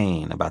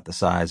stain about the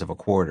size of a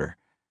quarter.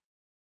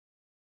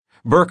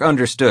 Burke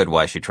understood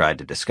why she tried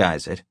to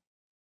disguise it.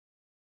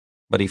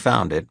 but he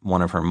found it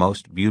one of her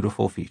most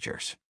beautiful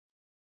features.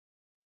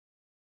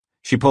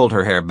 She pulled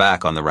her hair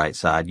back on the right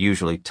side,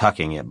 usually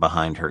tucking it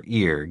behind her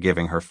ear,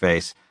 giving her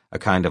face a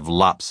kind of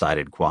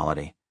lopsided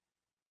quality.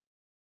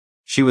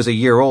 She was a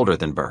year older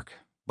than Burke,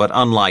 but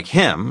unlike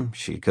him,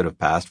 she could have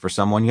passed for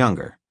someone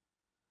younger.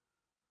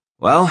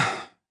 "Well,"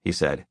 he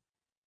said.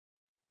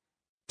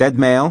 "Dead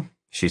male,"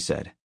 she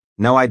said.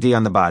 "No ID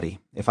on the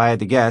body. If I had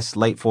to guess,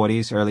 late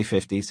 40s, early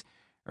 50s.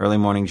 Early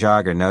morning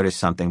jogger noticed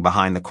something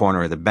behind the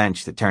corner of the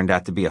bench that turned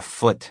out to be a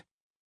foot."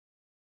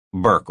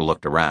 Burke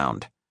looked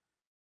around.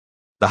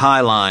 The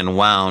High Line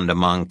wound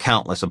among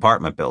countless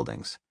apartment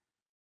buildings.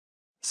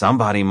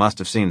 "Somebody must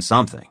have seen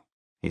something,"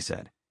 he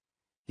said.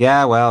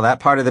 "Yeah, well, that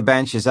part of the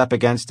bench is up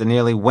against a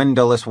nearly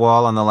windowless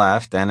wall on the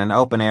left and an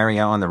open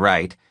area on the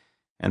right,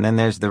 and then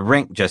there's the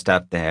rink just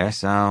up there,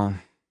 so—"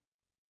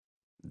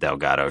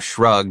 Delgado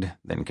shrugged,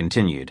 then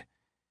continued.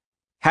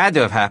 "Had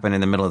to have happened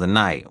in the middle of the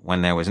night,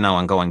 when there was no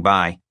one going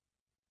by.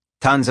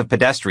 Tons of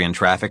pedestrian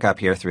traffic up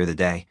here through the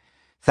day.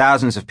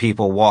 Thousands of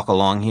people walk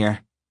along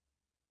here."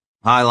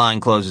 "High Line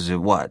closes at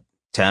what,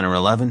 10 or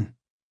 11?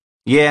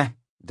 "Yeah,"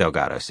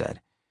 Delgado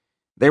said.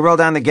 "They roll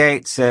down the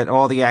gates at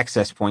all the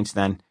access points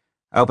then.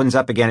 Opens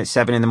up again at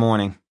 7 in the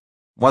morning.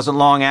 Wasn't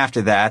long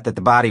after that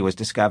the body was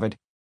discovered."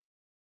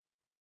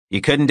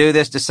 "You couldn't do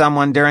this to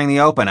someone during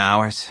the open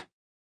hours."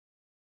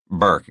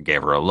 Burke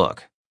gave her a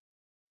look.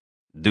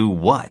 "Do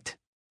what?"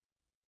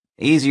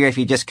 "Easier if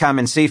you just come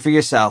and see for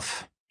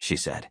yourself," she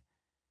said.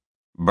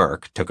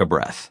 Burke took a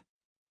breath.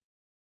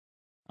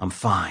 "I'm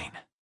fine."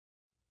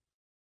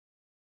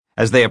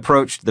 As they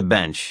approached the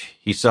bench,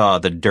 he saw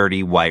the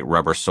dirty white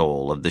rubber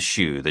sole of the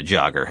shoe the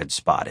jogger had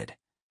spotted.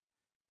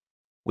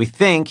 "We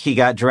think he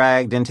got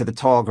dragged into the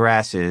tall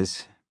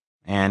grasses,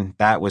 and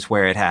that was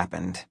where it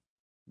happened,"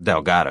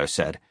 Delgado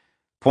said,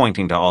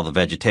 pointing to all the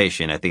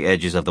vegetation at the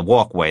edges of the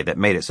walkway that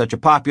made it such a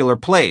popular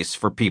place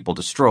for people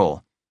to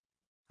stroll.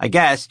 "I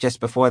guess just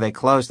before they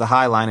close the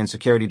High Line and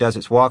security does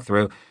its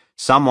walkthrough,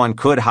 someone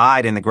could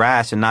hide in the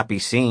grass and not be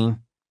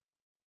seen."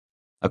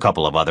 A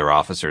couple of other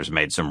officers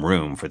made some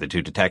room for the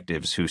two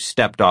detectives, who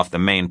stepped off the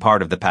main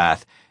part of the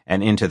path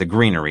and into the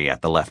greenery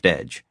at the left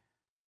edge.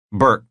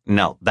 Burke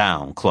knelt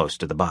down close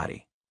to the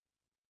body.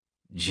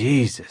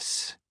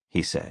 "Jesus,"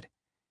 he said.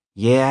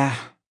 "Yeah,"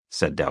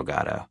 said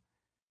Delgado.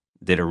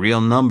 "Did a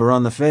real number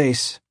on the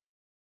face."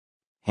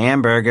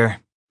 "Hamburger,"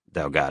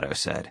 Delgado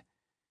said.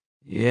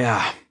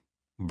 "Yeah,"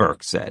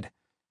 Burke said,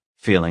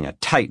 feeling a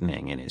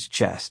tightening in his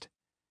chest.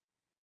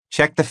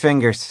 "Check the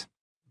fingers.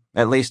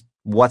 At least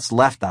what's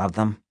left of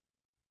them."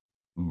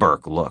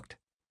 Burke looked.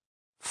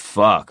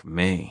 "Fuck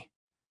me."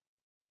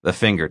 The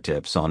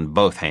fingertips on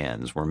both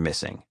hands were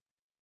missing.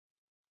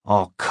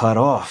 "All cut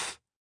off,"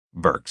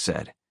 Burke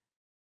said.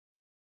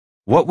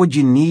 "What would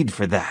you need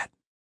for that?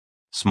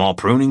 Small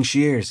pruning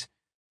shears?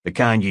 The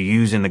kind you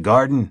use in the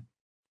garden?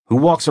 Who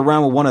walks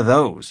around with one of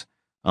those,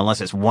 unless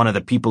it's one of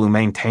the people who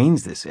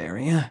maintains this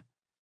area?"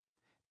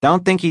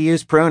 "Don't think he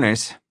used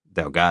pruners,"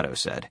 Delgado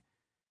said.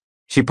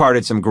 She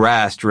parted some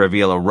grass to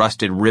reveal a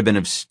rusted ribbon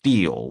of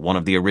steel, one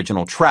of the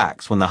original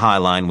tracks when the High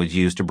Line was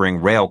used to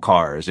bring rail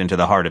cars into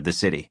the heart of the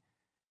city.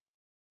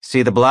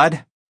 "See the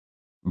blood?"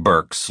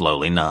 Burke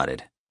slowly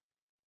nodded.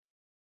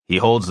 "He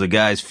holds the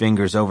guy's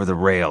fingers over the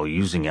rail,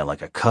 using it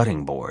like a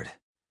cutting board.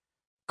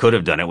 Could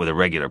have done it with a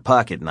regular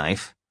pocket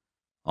knife,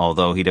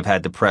 although he'd have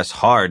had to press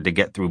hard to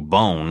get through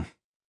bone."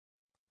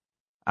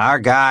 "Our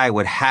guy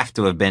would have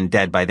to have been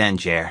dead by then,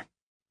 Jer,"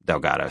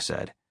 Delgado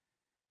said.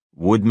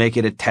 "Would make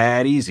it a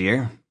tad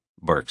easier,"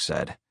 Burke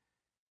said.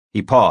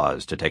 He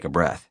paused to take a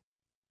breath.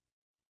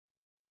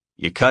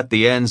 "You cut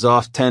the ends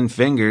off 10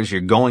 fingers,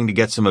 you're going to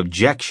get some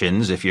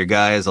objections if your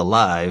guy is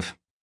alive."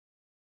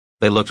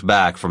 They looked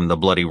back from the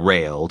bloody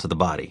rail to the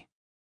body.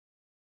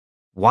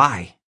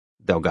 "Why?"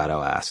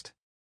 Delgado asked.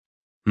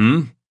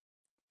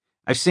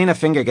 "I've seen a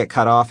finger get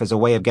cut off as a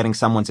way of getting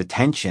someone's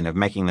attention, of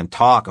making them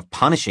talk, of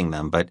punishing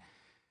them, but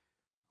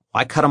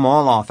why cut them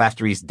all off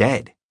after he's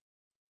dead?"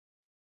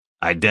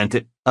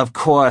 "Of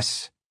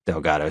course,"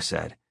 Delgado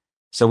said.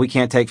 "So we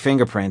can't take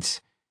fingerprints,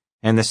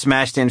 and the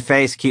smashed-in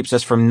face keeps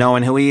us from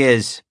knowing who he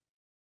is."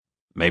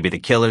 "Maybe the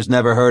killer's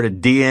never heard of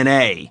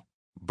DNA,"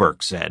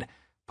 Burke said,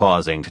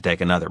 pausing to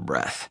take another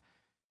breath.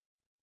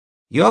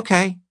 "You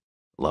okay?"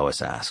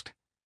 Lois asked.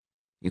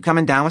 "You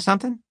coming down with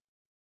something?"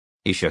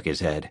 He shook his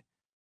head.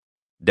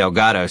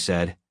 Delgado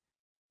said,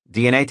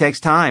 "DNA takes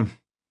time.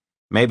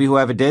 Maybe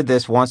whoever did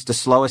this wants to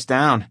slow us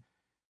down.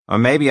 Or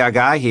maybe our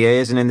guy here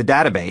isn't in the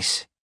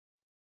database."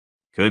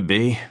 "Could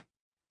be."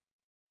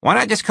 "Why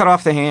not just cut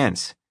off the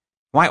hands?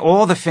 Why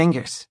all the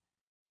fingers?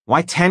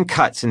 Why 10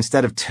 cuts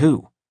instead of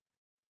 2?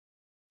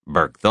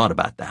 Burke thought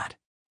about that.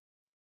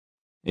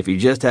 If he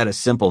just had a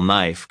simple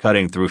knife,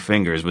 cutting through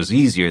fingers was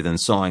easier than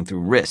sawing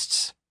through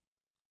wrists.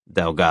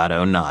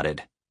 Delgado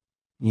nodded.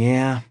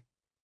 "Yeah."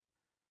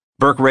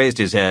 Burke raised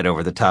his head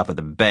over the top of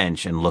the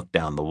bench and looked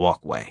down the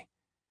walkway.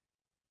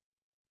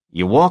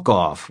 "You walk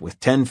off with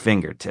 10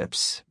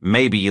 fingertips.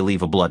 Maybe you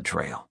leave a blood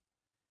trail."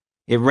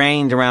 "It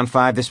rained around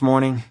 5 this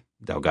morning,"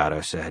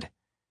 Delgado said.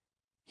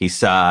 He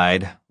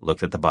sighed,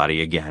 looked at the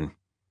body again.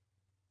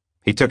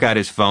 He took out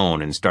his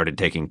phone and started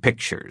taking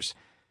pictures.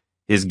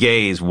 His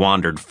gaze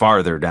wandered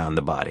farther down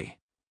the body.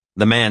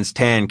 The man's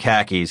tan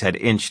khakis had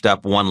inched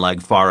up one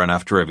leg far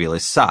enough to reveal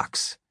his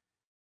socks.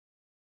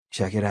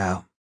 "Check it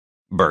out,"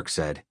 Burke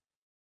said,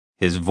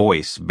 his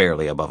voice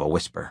barely above a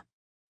whisper.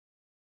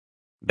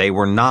 They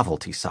were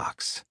novelty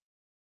socks,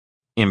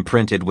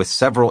 imprinted with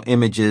several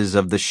images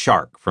of the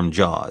shark from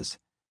Jaws.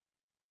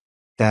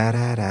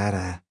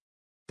 "Da-da-da-da,"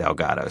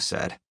 Delgado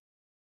said.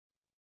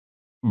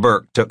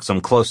 Burke took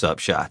some close-up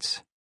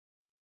shots.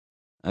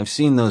 "I've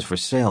seen those for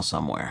sale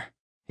somewhere,"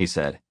 he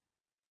said.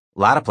 "A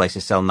lot of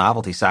places sell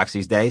novelty socks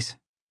these days,"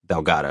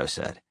 Delgado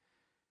said.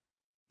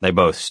 They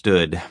both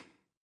stood.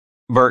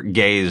 Burke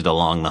gazed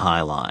along the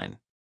High Line.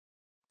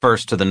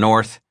 First to the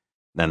north,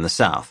 then the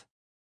south.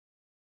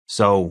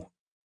 "So,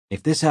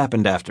 if this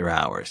happened after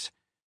hours,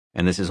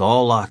 and this is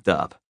all locked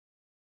up,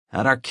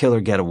 how'd our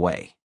killer get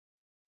away?"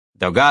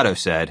 Delgado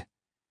said,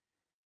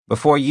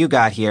 "Before you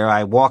got here,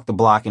 I walked the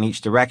block in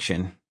each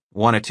direction.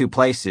 One or two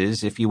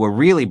places, if you were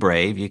really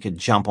brave, you could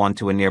jump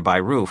onto a nearby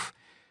roof.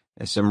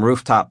 There's some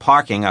rooftop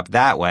parking up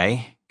that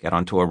way. Get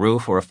onto a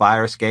roof or a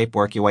fire escape,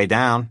 work your way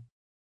down."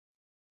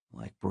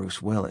 "Like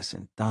Bruce Willis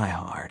in Die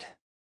Hard,"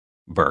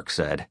 Burke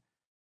said.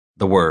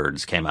 The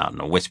words came out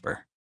in a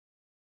whisper.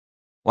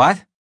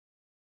 "What?"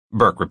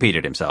 Burke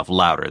repeated himself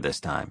louder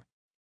this time.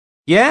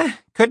 "Yeah,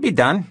 could be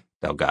done,"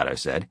 Delgado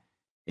said.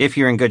 "If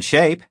you're in good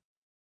shape."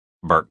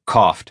 Burke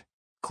coughed,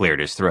 cleared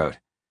his throat.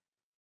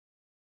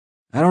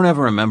 "I don't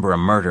ever remember a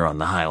murder on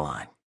the High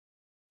Line.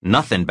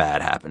 Nothing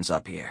bad happens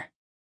up here."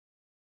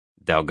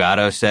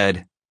 Delgado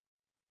said,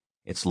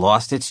 "It's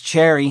lost its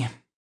cherry."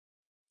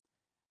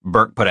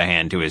 Burke put a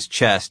hand to his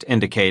chest,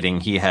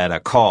 indicating he had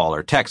a call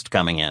or text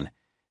coming in.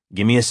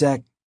 "Give me a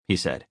sec," he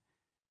said.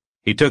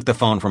 He took the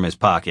phone from his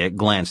pocket,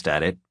 glanced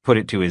at it, put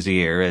it to his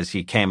ear as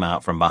he came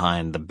out from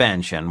behind the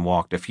bench and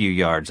walked a few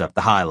yards up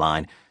the High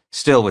Line,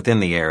 still within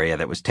the area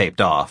that was taped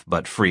off,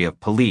 but free of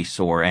police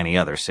or any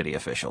other city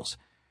officials.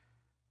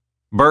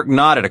 Burke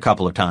nodded a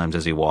couple of times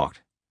as he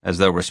walked, as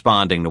though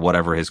responding to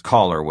whatever his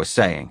caller was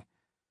saying.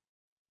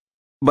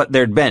 But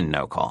there'd been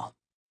no call.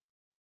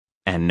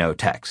 And no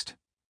text.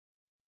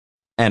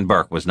 And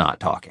Burke was not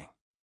talking.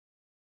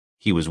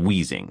 He was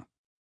wheezing.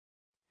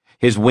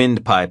 His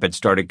windpipe had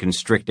started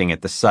constricting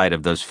at the sight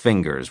of those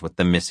fingers with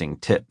the missing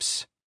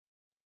tips.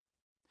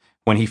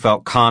 When he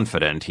felt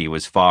confident he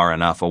was far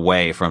enough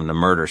away from the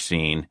murder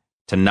scene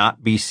to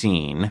not be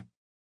seen,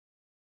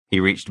 he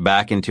reached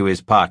back into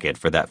his pocket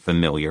for that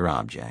familiar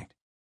object.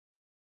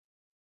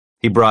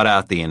 He brought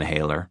out the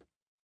inhaler,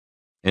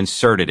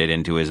 inserted it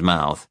into his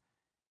mouth,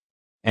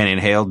 and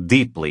inhaled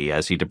deeply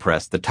as he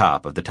depressed the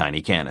top of the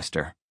tiny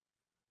canister.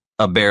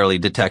 A barely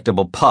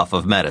detectable puff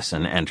of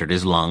medicine entered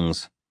his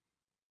lungs.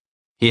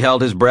 He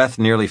held his breath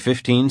nearly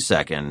 15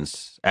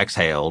 seconds,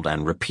 exhaled,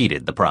 and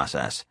repeated the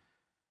process.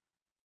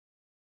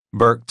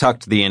 Burke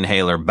tucked the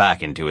inhaler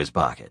back into his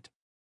pocket.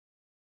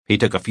 He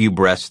took a few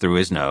breaths through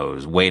his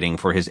nose, waiting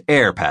for his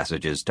air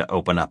passages to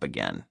open up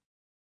again.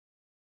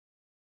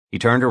 He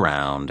turned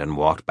around and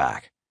walked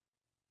back,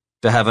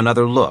 to have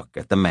another look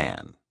at the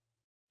man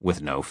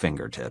with no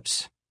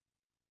fingertips.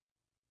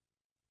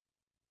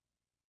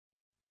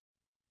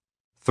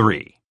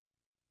 3.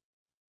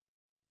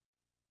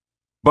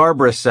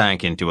 Barbara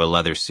sank into a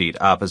leather seat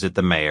opposite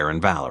the mayor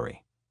and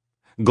Valerie.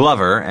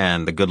 Glover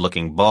and the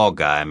good-looking bald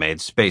guy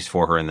made space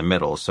for her in the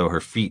middle, so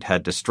her feet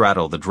had to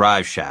straddle the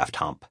drive shaft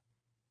hump.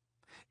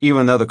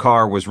 Even though the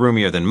car was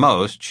roomier than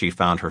most, she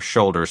found her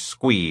shoulders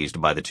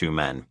squeezed by the two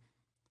men.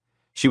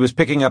 She was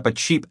picking up a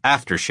cheap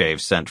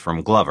aftershave scent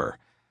from Glover,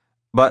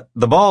 but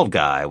the bald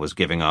guy was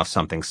giving off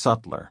something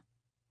subtler,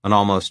 an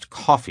almost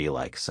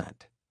coffee-like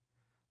scent.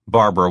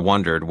 Barbara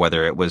wondered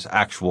whether it was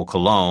actual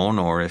cologne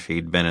or if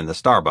he'd been in the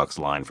Starbucks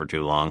line for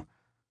too long.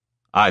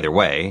 Either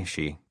way,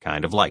 she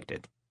kind of liked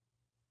it.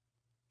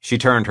 She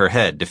turned her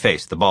head to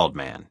face the bald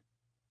man.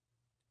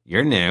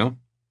 "You're new."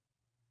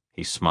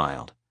 He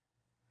smiled.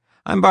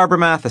 "I'm Barbara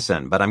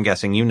Matheson, but I'm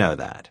guessing you know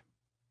that."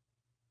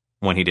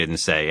 When he didn't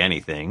say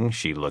anything,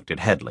 she looked at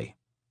Headley.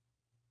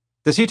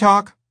 "Does he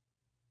talk?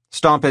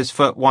 Stomp his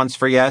foot once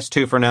for yes,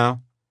 two for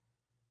no?"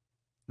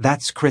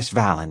 "That's Chris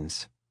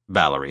Valens,"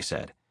 Valerie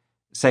said.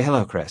 "Say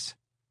hello, Chris."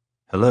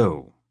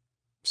 "Hello,"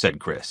 said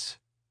Chris.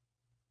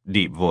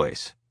 Deep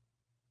voice.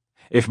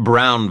 If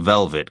brown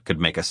velvet could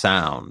make a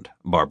sound,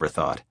 Barbara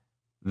thought,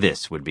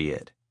 this would be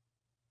it.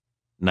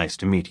 "Nice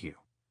to meet you."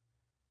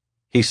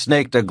 He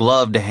snaked a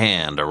gloved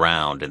hand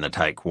around in the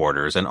tight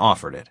quarters and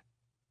offered it.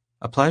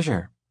 "A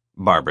pleasure,"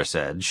 Barbara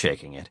said,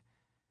 shaking it.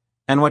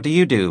 "And what do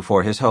you do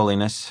for His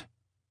Holiness?"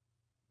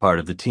 "Part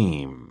of the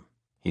team,"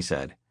 he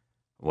said.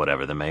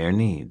 "Whatever the mayor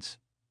needs."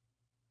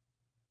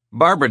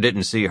 Barbara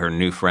didn't see her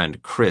new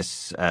friend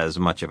Chris as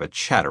much of a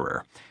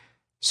chatterer,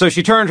 so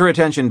she turned her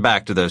attention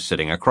back to those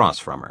sitting across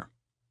from her.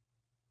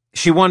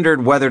 She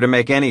wondered whether to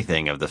make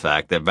anything of the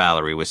fact that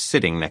Valerie was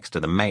sitting next to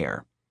the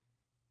mayor.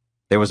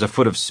 There was a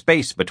foot of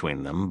space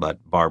between them,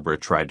 but Barbara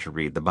tried to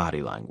read the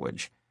body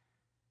language.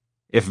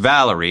 If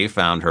Valerie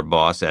found her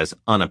boss as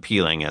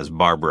unappealing as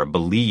Barbara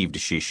believed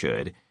she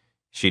should,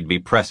 she'd be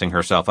pressing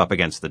herself up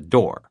against the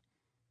door.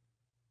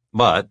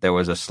 But there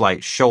was a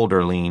slight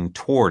shoulder lean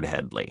toward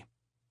Headley.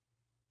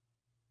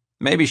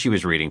 Maybe she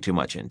was reading too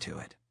much into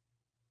it.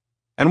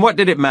 And what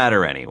did it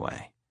matter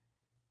anyway?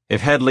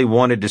 If Headley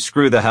wanted to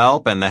screw the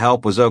help and the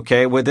help was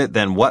okay with it,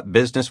 then what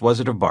business was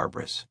it of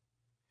Barbara's?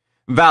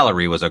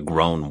 Valerie was a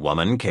grown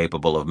woman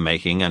capable of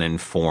making an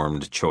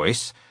informed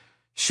choice.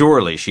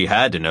 Surely she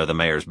had to know the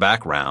mayor's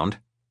background.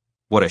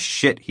 What a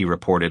shit he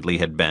reportedly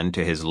had been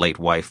to his late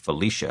wife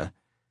Felicia.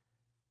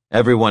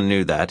 Everyone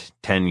knew that,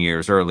 10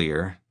 years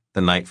earlier,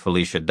 the night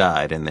Felicia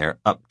died in their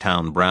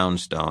uptown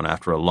brownstone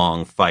after a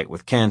long fight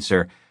with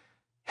cancer,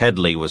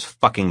 Headley was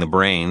fucking the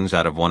brains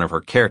out of one of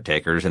her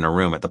caretakers in a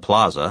room at the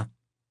plaza.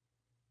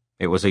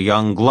 It was a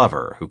young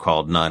Glover who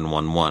called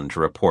 911 to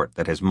report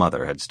that his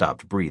mother had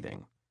stopped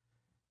breathing.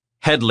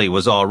 Headley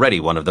was already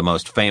one of the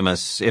most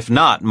famous, if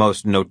not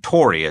most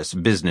notorious,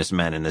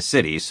 businessmen in the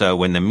city, so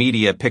when the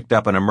media picked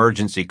up an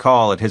emergency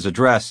call at his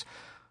address,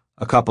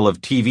 a couple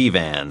of TV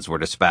vans were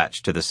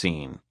dispatched to the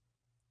scene.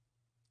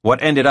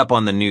 What ended up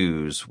on the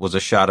news was a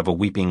shot of a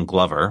weeping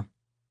Glover,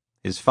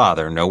 his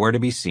father nowhere to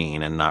be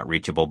seen and not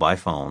reachable by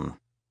phone.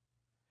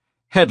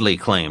 Headley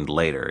claimed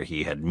later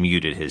he had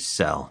muted his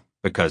cell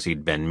because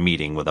he'd been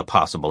meeting with a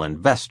possible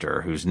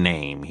investor whose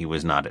name he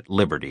was not at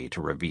liberty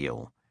to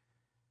reveal.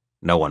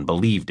 No one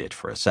believed it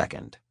for a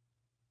second.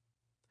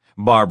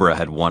 Barbara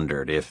had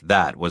wondered if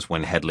that was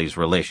when Headley's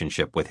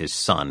relationship with his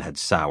son had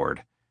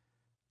soured.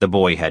 The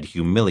boy had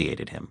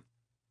humiliated him.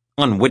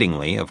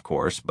 Unwittingly, of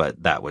course,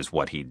 but that was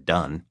what he'd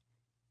done.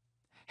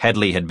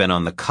 Headley had been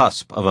on the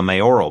cusp of a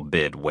mayoral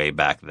bid way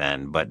back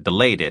then, but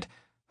delayed it,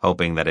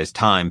 hoping that as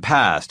time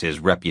passed his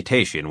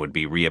reputation would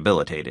be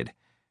rehabilitated.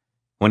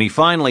 When he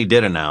finally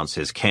did announce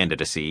his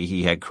candidacy,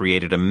 he had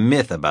created a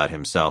myth about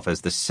himself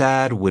as the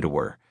sad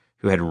widower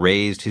who had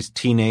raised his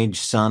teenage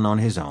son on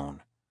his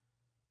own.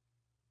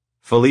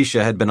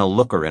 Felicia had been a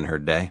looker in her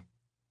day,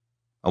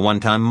 a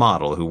one-time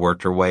model who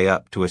worked her way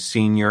up to a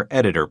senior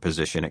editor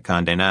position at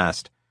Condé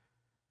Nast.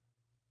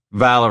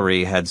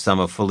 Valerie had some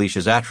of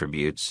Felicia's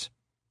attributes,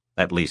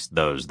 at least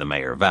those the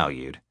mayor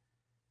valued.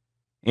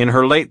 In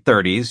her late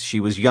 30s, she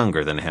was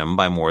younger than him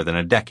by more than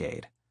a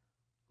decade.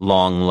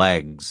 Long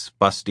legs,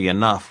 busty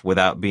enough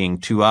without being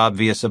too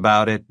obvious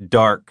about it,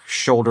 dark,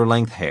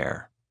 shoulder-length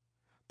hair.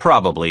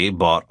 Probably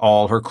bought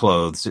all her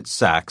clothes at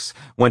Saks,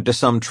 went to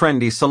some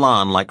trendy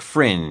salon like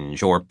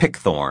Fringe or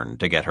Pickthorn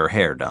to get her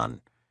hair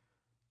done.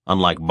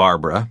 Unlike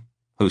Barbara,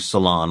 whose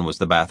salon was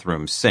the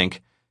bathroom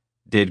sink,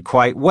 did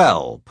quite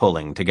well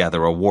pulling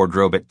together a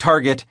wardrobe at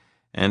Target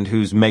and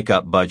whose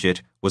makeup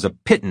budget was a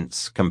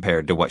pittance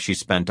compared to what she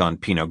spent on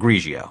Pinot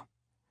Grigio.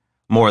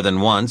 More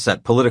than once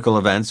at political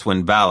events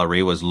when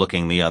Valerie was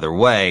looking the other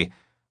way,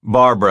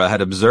 Barbara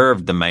had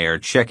observed the mayor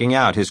checking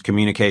out his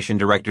communication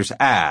director's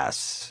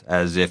ass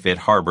as if it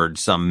harbored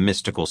some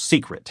mystical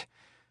secret.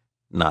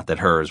 Not that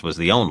hers was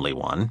the only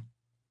one.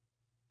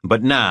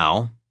 But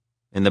now,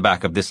 in the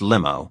back of this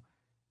limo,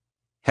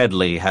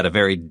 Headley had a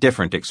very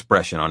different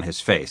expression on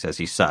his face as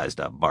he sized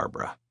up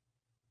Barbara.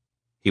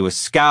 He was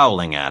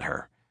scowling at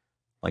her,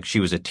 like she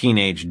was a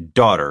teenage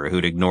daughter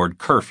who'd ignored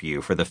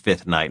curfew for the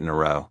 5th night in a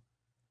row.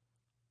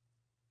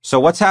 "So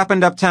what's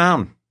happened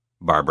uptown?"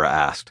 Barbara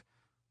asked,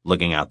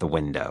 looking out the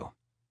window.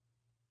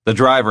 The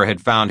driver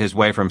had found his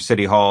way from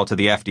City Hall to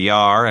the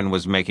FDR and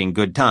was making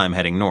good time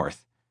heading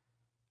north.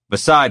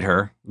 Beside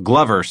her,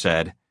 Glover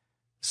said,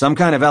 "Some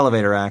kind of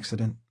elevator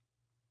accident."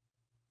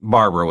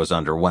 Barbara was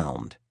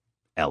underwhelmed.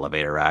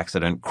 Elevator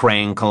accident,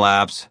 crane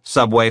collapse,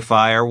 subway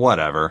fire,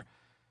 whatever.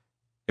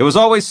 It was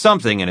always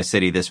something in a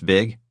city this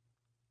big.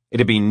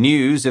 It'd be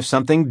news if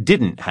something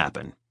didn't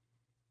happen.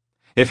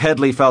 If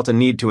Headley felt a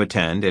need to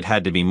attend, it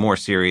had to be more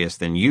serious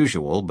than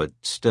usual, but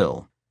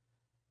still.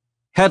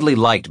 Headley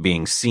liked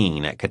being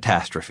seen at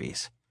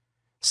catastrophes.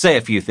 Say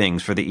a few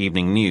things for the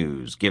evening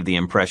news, give the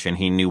impression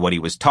he knew what he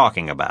was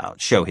talking about,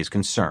 show his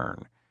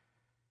concern.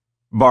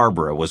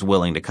 Barbara was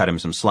willing to cut him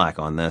some slack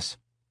on this.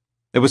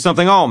 It was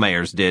something all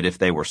mayors did if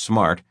they were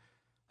smart.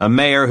 A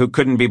mayor who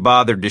couldn't be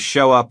bothered to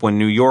show up when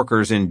New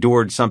Yorkers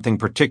endured something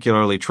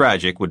particularly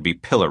tragic would be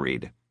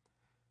pilloried.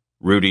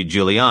 Rudy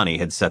Giuliani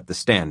had set the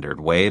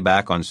standard way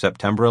back on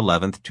September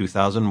 11th,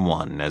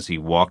 2001, as he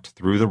walked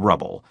through the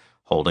rubble,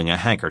 holding a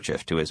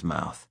handkerchief to his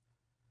mouth.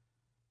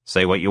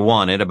 Say what you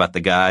wanted about the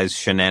guy's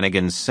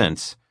shenanigans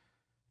since,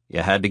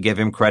 you had to give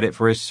him credit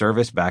for his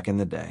service back in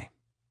the day.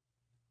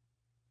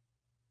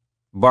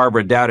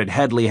 Barbara doubted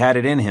Headley had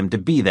it in him to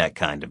be that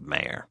kind of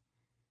mayor.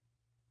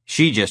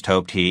 She just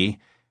hoped he,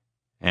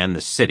 and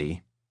the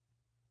city,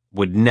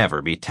 would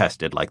never be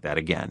tested like that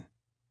again.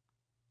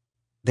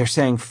 "They're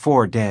saying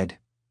 4 dead,"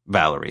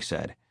 Valerie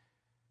said.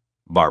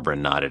 Barbara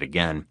nodded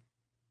again.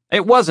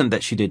 It wasn't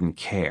that she didn't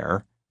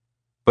care.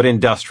 But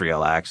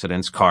industrial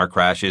accidents, car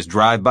crashes,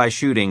 drive-by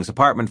shootings,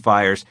 apartment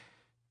fires,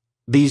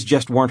 these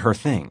just weren't her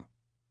thing.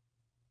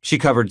 She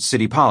covered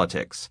city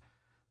politics.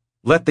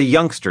 Let the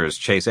youngsters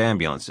chase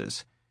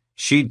ambulances.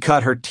 She'd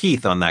cut her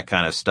teeth on that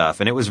kind of stuff,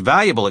 and it was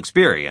valuable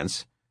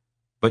experience,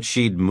 but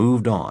she'd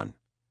moved on.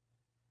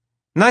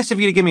 Nice of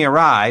you to give me a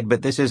ride,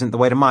 but this isn't the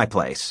way to my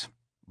place,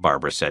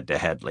 Barbara said to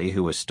Headley,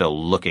 who was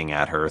still looking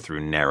at her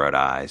through narrowed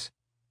eyes.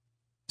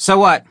 So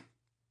what?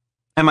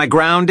 Am I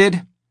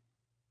grounded?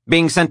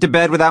 Being sent to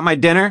bed without my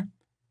dinner?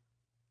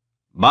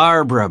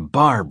 Barbara,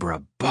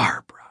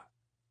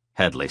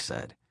 Headley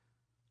said,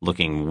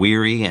 looking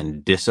weary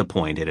and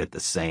disappointed at the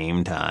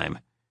same time.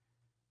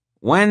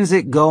 When's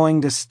it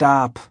going to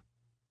stop?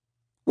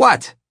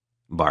 What?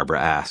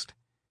 Barbara asked.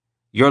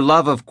 Your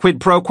love of quid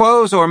pro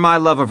quos or my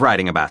love of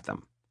writing about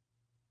them?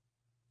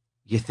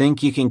 You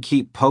think you can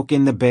keep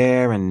poking the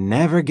bear and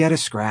never get a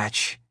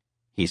scratch,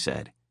 he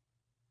said.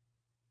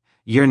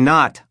 You're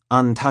not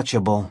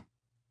untouchable.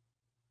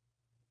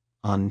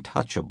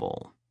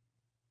 Untouchable.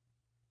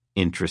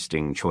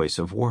 Interesting choice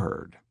of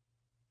word.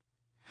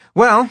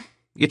 Well,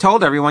 you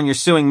told everyone you're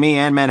suing me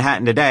and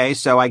Manhattan today,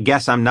 so I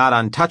guess I'm not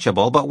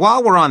untouchable, but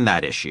while we're on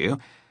that issue,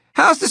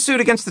 how's the suit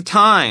against the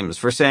Times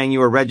for saying you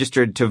were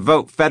registered to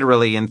vote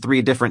federally in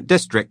 3 different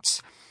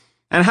districts?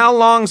 And how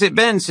long's it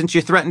been since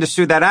you threatened to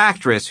sue that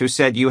actress who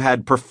said you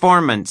had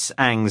performance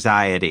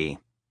anxiety?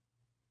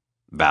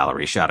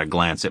 Valerie shot a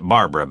glance at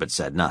Barbara but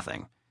said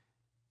nothing.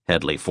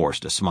 Headley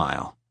forced a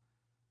smile.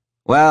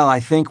 Well, I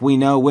think we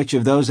know which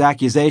of those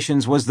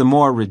accusations was the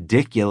more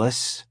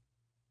ridiculous.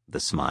 The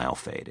smile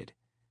faded.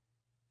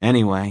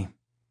 Anyway,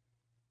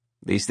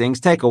 these things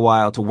take a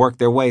while to work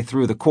their way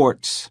through the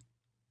courts.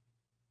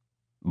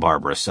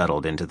 Barbara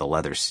settled into the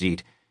leather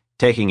seat,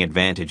 taking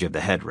advantage of the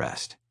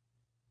headrest.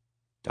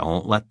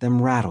 Don't let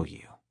them rattle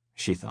you,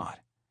 she thought.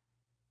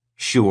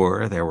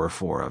 Sure, there were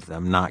 4 of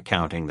them, not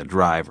counting the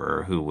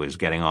driver who was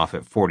getting off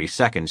at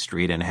 42nd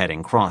Street and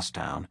heading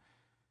crosstown.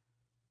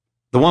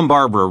 The one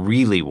Barbara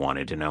really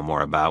wanted to know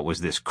more about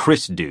was this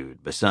Chris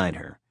dude beside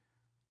her,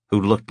 who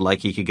looked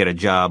like he could get a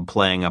job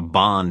playing a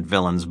Bond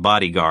villain's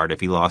bodyguard if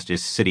he lost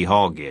his City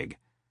Hall gig.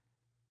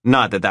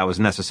 Not that that was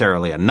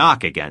necessarily a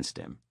knock against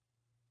him.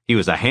 He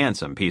was a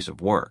handsome piece of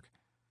work.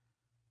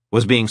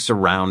 Was being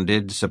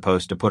surrounded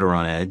supposed to put her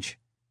on edge?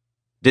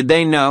 Did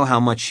they know how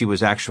much she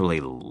was actually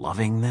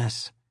loving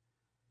this?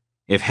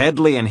 If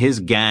Headley and his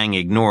gang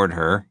ignored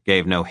her,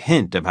 gave no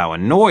hint of how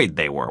annoyed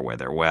they were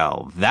with her,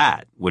 well,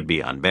 that would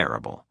be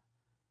unbearable.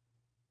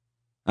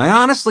 I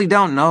honestly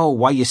don't know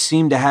why you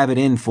seem to have it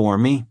in for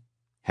me,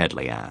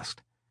 Headley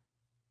asked.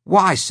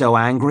 Why so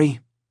angry?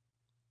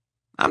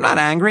 I'm not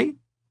angry,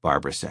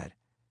 Barbara said.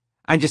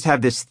 I just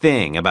have this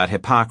thing about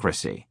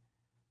hypocrisy.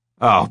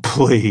 Oh,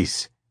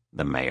 please,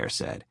 the mayor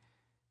said.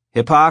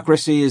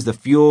 Hypocrisy is the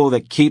fuel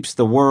that keeps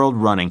the world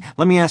running.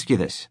 Let me ask you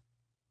this.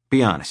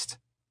 Be honest.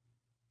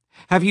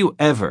 Have you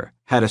ever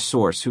had a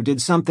source who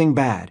did something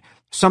bad,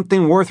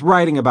 something worth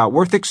writing about,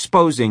 worth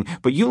exposing,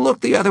 but you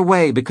looked the other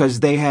way because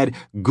they had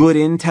good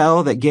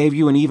intel that gave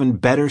you an even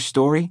better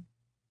story?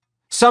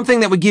 Something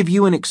that would give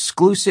you an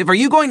exclusive? Are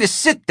you going to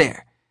sit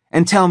there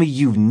and tell me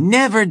you've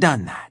never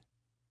done that?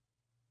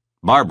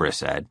 Barbara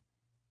said,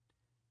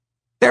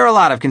 There are a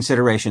lot of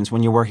considerations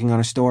when you're working on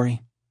a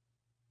story.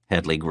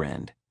 Headley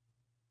grinned.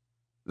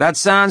 That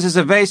sounds as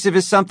evasive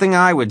as something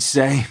I would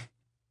say.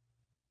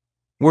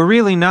 We're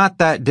really not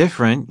that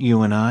different,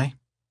 you and I.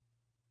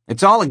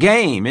 It's all a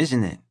game,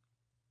 isn't it?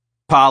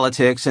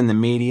 Politics and the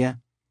media.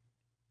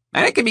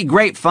 And it can be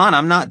great fun,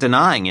 I'm not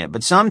denying it,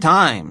 but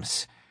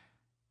sometimes,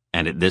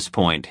 and at this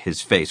point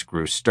his face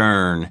grew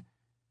stern,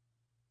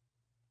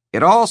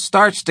 it all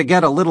starts to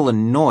get a little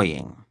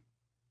annoying.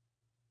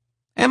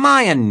 Am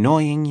I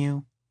annoying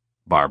you?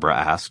 Barbara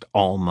asked,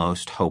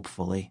 almost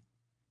hopefully.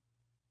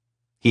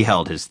 He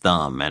held his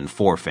thumb and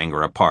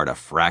forefinger apart a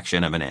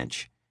fraction of an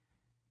inch.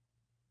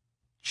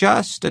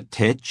 Just a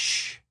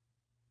titch.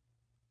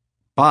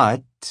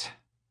 But,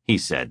 he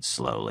said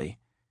slowly,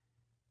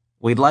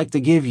 we'd like to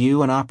give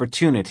you an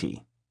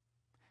opportunity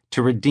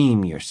to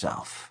redeem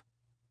yourself.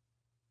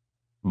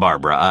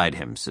 Barbara eyed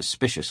him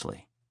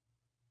suspiciously.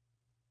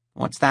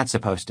 What's that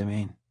supposed to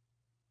mean?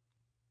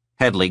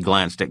 Headley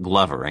glanced at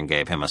Glover and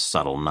gave him a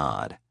subtle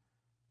nod.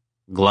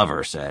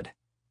 Glover said,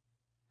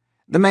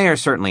 The mayor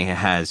certainly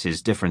has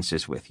his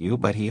differences with you,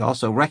 but he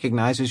also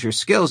recognizes your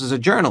skills as a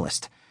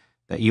journalist,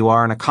 that you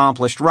are an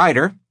accomplished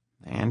writer,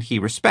 and he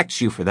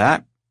respects you for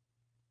that.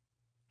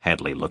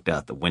 Headley looked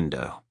out the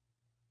window,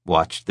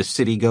 watched the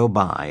city go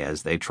by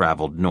as they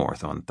traveled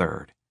north on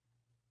 3rd.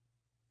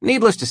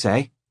 Needless to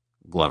say,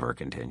 Glover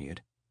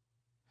continued,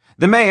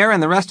 the mayor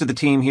and the rest of the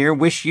team here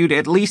wish you to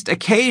at least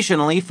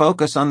occasionally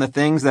focus on the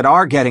things that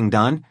are getting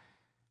done.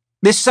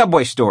 This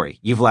subway story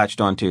you've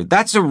latched onto,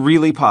 that's a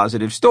really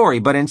positive story,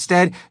 but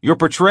instead you're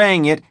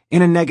portraying it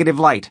in a negative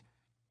light.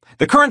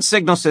 The current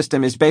signal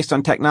system is based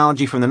on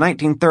technology from the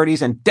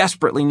 1930s and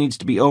desperately needs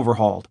to be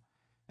overhauled.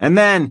 And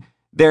then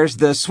there's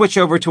the switch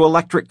over to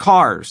electric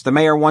cars. The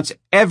mayor wants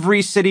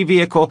every city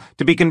vehicle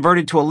to be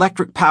converted to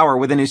electric power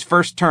within his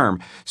first term.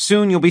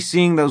 Soon you'll be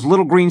seeing those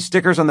little green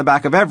stickers on the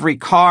back of every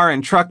car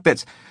and truck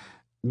that's...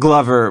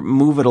 Glover,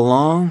 move it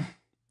along,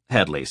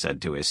 Headley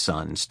said to his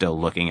son, still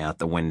looking out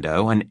the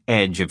window, an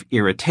edge of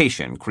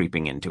irritation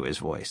creeping into his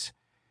voice.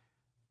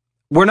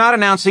 We're not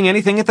announcing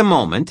anything at the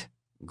moment,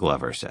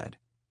 Glover said.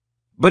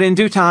 But in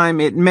due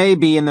time, it may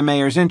be in the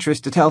mayor's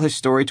interest to tell his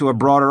story to a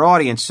broader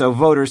audience so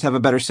voters have a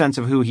better sense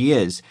of who he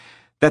is,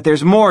 that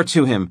there's more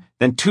to him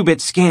than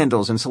two-bit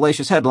scandals and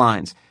salacious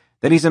headlines,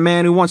 that he's a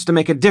man who wants to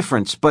make a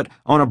difference, but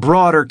on a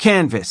broader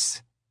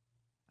canvas."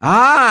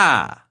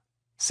 "Ah,"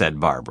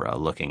 said Barbara,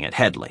 looking at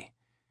Headley.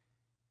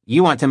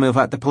 "You want to move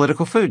up the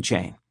political food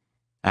chain.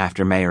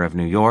 After mayor of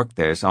New York,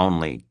 there's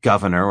only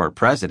governor or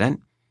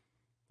president.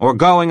 Or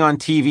going on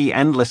TV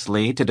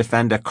endlessly to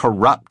defend a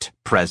corrupt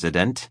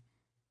president.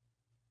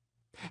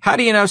 How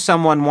do you know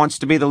someone wants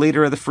to be the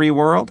leader of the free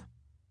world?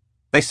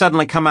 They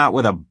suddenly come out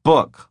with a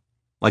book,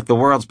 like the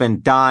world's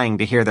been dying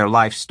to hear their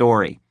life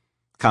story.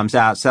 Comes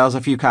out, sells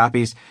a few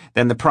copies,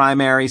 then the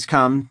primaries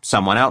come,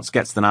 someone else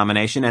gets the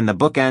nomination, and the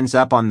book ends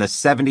up on the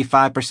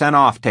 75%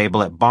 off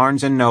table at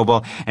Barnes &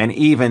 Noble, and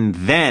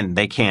even then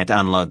they can't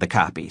unload the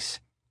copies.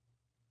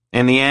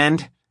 In the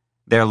end,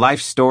 their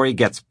life story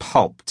gets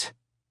pulped."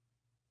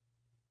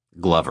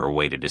 Glover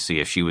waited to see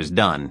if she was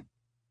done.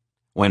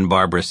 When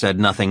Barbara said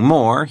nothing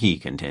more, he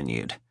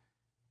continued.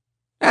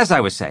 "As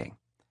I was saying,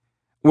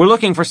 we're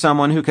looking for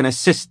someone who can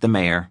assist the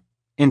mayor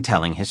in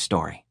telling his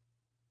story."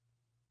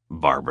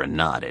 Barbara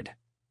nodded.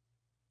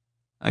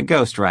 "A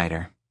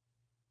ghostwriter."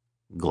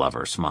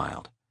 Glover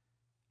smiled.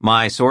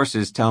 "My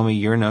sources tell me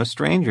you're no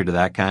stranger to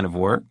that kind of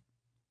work."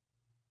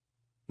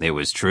 It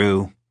was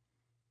true.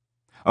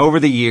 Over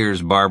the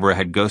years, Barbara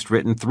had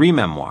ghostwritten 3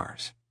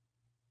 memoirs.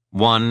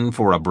 One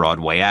for a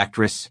Broadway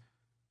actress,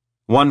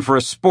 one for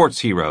a sports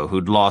hero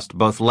who'd lost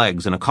both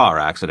legs in a car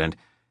accident,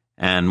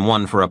 and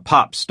one for a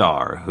pop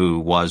star who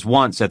was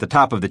once at the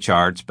top of the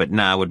charts but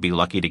now would be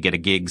lucky to get a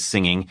gig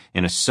singing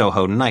in a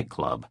Soho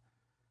nightclub.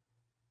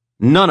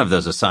 None of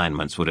those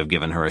assignments would have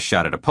given her a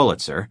shot at a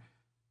Pulitzer,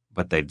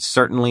 but they'd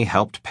certainly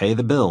helped pay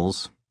the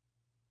bills.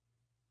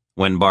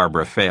 When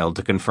Barbara failed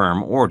to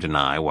confirm or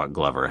deny what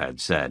Glover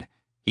had said,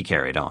 he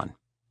carried on.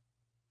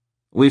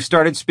 "We've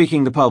started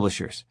speaking to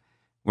publishers.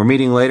 We're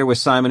meeting later with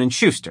Simon &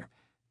 Schuster.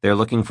 They're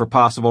looking for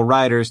possible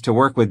writers to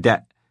work with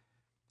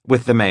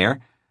the mayor,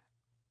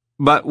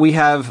 but we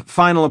have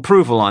final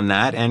approval on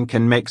that and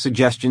can make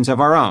suggestions of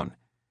our own.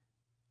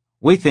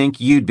 We think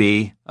you'd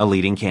be a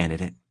leading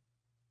candidate."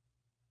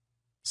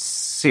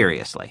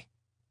 "Seriously?"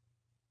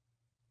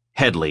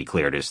 Headley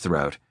cleared his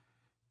throat,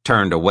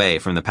 turned away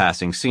from the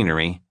passing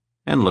scenery,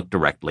 and looked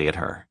directly at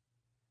her.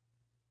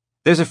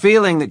 "There's a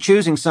feeling that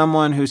choosing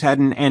someone who's had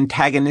an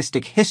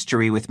antagonistic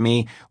history with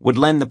me would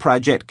lend the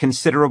project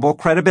considerable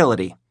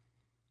credibility.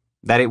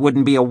 That it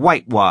wouldn't be a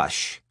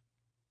whitewash.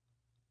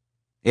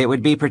 It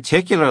would be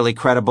particularly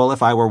credible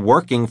if I were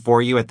working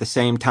for you at the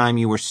same time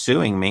you were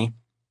suing me."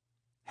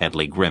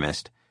 Headley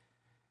grimaced.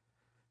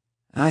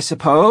 "I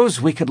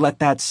suppose we could let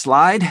that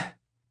slide.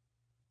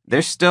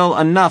 There's still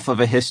enough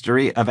of a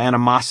history of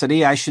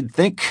animosity, I should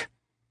think."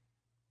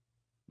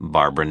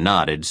 Barbara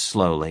nodded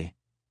slowly.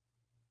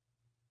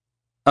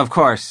 "Of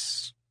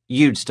course,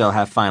 you'd still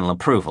have final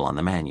approval on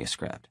the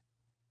manuscript."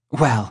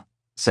 "Well,"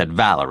 said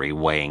Valerie,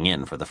 weighing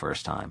in for the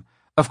first time,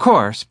 "of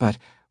course, but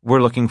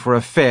we're looking for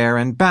a fair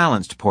and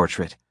balanced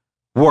portrait,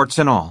 warts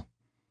and all.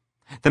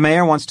 The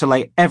mayor wants to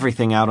lay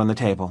everything out on the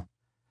table.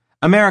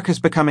 America's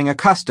becoming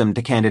accustomed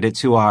to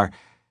candidates who are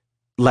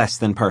less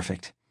than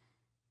perfect.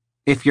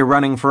 If you're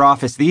running for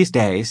office these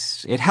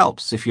days, it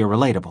helps if you're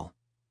relatable."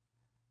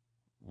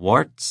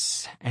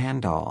 "Warts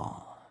and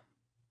all,"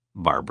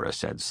 Barbara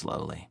said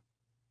slowly.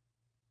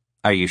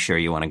 "Are you sure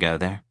you want to go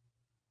there?"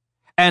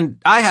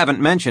 "And I haven't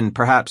mentioned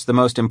perhaps the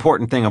most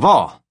important thing of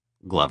all,"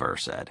 Glover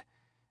said.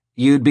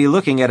 "You'd be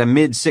looking at a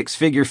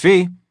mid-6-figure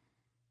fee,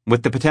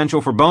 with the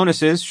potential for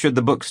bonuses should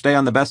the book stay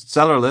on the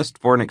bestseller list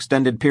for an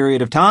extended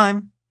period of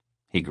time,"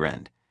 he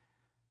grinned.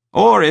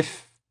 "Or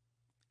if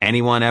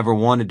anyone ever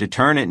wanted to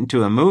turn it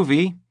into a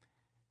movie,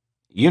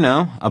 you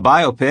know, a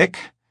biopic.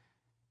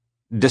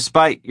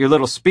 Despite your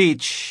little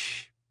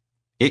speech,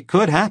 it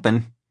could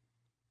happen."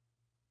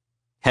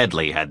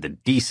 Headley had the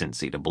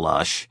decency to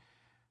blush.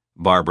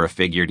 Barbara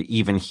figured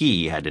even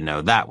he had to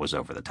know that was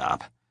over the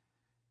top.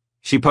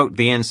 She poked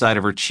the inside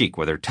of her cheek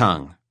with her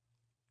tongue.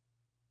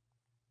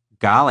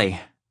 "Golly,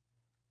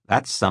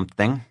 that's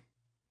something."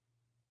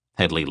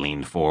 Headley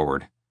leaned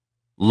forward,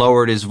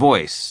 lowered his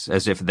voice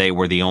as if they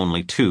were the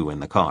only two in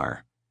the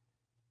car.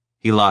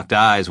 He locked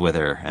eyes with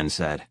her and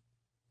said,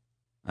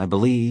 "I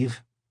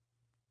believe,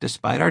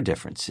 despite our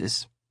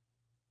differences,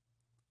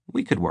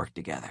 we could work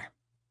together."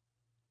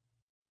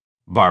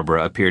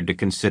 Barbara appeared to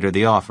consider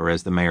the offer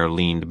as the mayor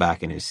leaned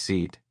back in his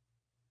seat.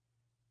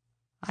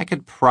 "I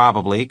could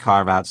probably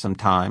carve out some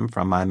time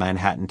from my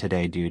Manhattan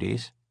Today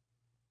duties."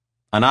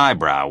 An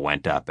eyebrow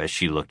went up as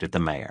she looked at the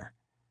mayor.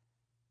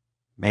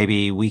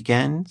 "Maybe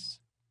weekends?"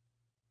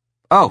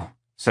 "Oh,"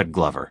 said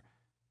Glover,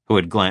 who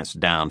had glanced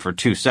down for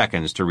 2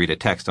 seconds to read a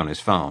text on his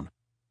phone.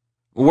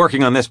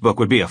 "Working on this book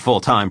would be a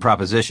full-time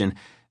proposition,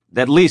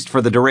 at least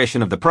for the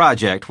duration of the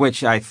project,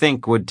 which I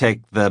think would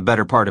take the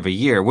better part of a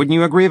year. Wouldn't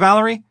you agree,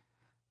 Valerie?"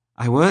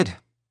 "I would,"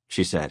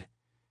 she said.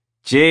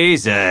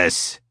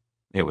 "Jesus!"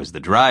 It was the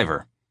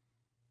driver.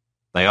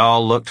 They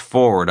all looked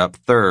forward up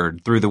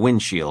Third through the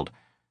windshield,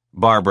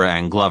 Barbara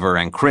and Glover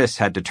and Chris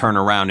had to turn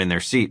around in their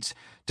seats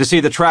to see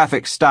the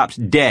traffic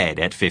stopped dead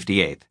at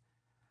 58th.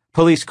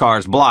 Police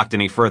cars blocked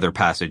any further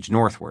passage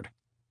northward.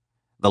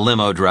 The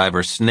limo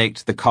driver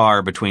snaked the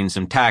car between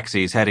some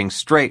taxis heading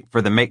straight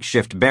for the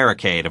makeshift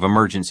barricade of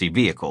emergency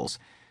vehicles.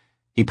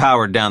 He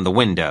powered down the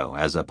window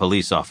as a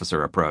police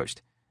officer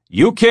approached.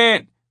 "You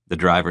can't," the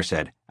driver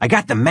said. "I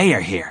got the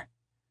mayor here."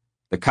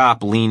 The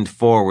cop leaned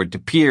forward to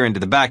peer into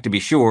the back to be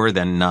sure,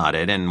 then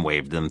nodded and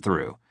waved them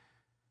through.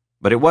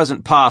 But it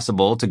wasn't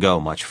possible to go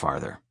much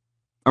farther.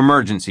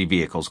 Emergency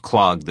vehicles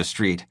clogged the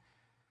street.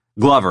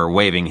 Glover,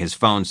 waving his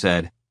phone,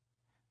 said,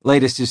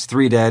 "Latest is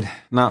 3 dead,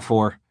 not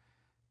 4.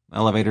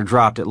 Elevator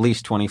dropped at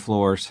least 20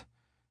 floors.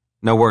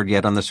 No word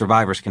yet on the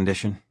survivor's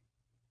condition."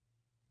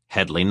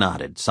 Headley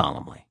nodded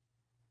solemnly.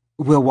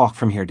 "We'll walk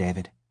from here,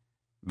 David,"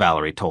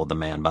 Valerie told the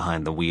man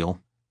behind the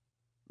wheel.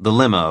 The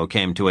limo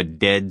came to a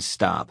dead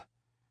stop.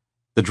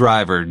 The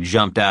driver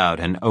jumped out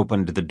and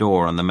opened the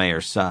door on the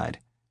mayor's side.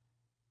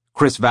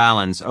 Chris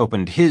Valens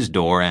opened his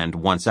door and,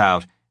 once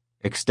out,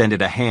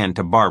 extended a hand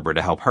to Barbara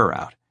to help her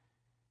out.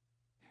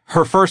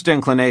 Her first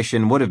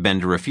inclination would have been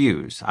to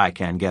refuse. "I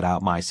can get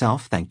out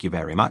myself, thank you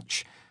very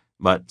much."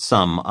 But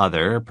some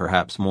other,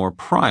 perhaps more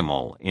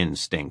primal,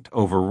 instinct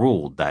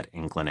overruled that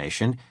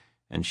inclination,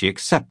 and she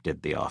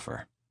accepted the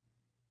offer.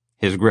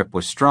 His grip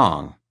was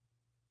strong,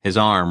 his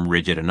arm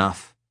rigid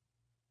enough.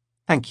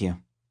 "Thank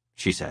you,"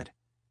 she said.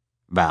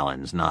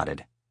 Valens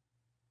nodded.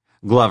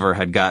 Glover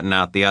had gotten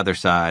out the other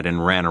side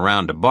and ran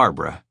around to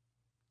Barbara.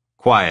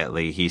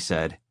 Quietly, he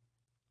said,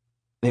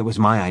 "It was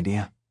my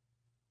idea."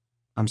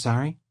 "I'm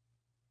sorry?"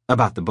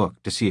 "About the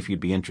book, to see if you'd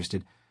be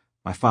interested.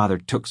 My father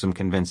took some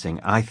convincing.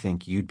 I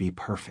think you'd be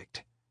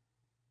perfect."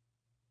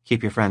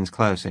 "Keep your friends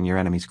close and your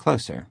enemies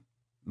closer,"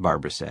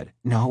 Barbara said.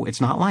 "No,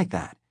 it's not like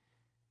that.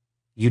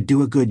 You'd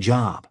do a good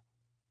job."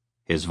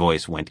 His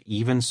voice went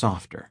even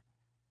softer.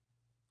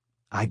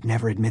 "I'd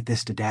never admit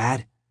this to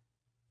Dad,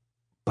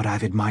 but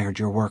I've admired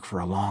your work for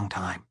a long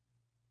time."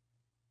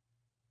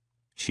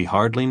 She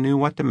hardly knew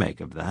what to make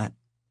of that.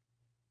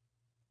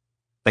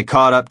 They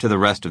caught up to the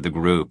rest of the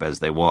group as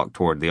they walked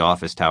toward the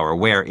office tower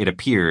where, it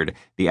appeared,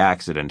 the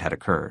accident had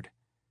occurred.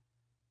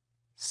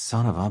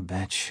 "Son of a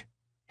bitch,"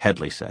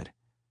 Headley said,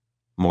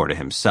 more to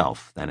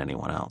himself than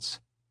anyone else.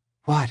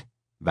 "What?"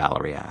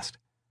 Valerie asked.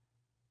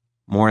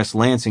 "Morris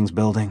Lansing's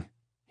building,"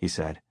 he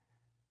said.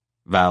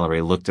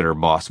 Valerie looked at her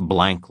boss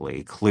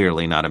blankly,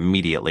 clearly not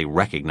immediately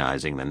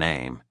recognizing the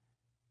name.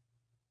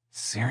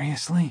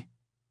 "Seriously?"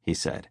 he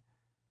said.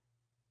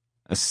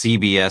 A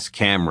CBS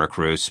camera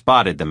crew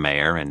spotted the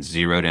mayor and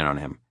zeroed in on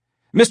him.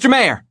 "Mr.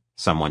 Mayor!"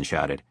 someone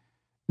shouted.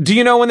 "Do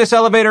you know when this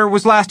elevator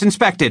was last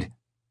inspected?"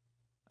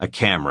 A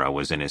camera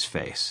was in his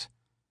face.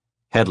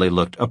 Headley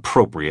looked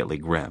appropriately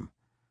grim.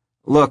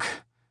 "Look,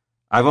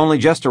 I've only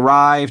just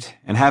arrived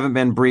and haven't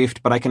been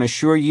briefed, but I can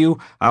assure you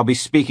I'll be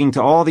speaking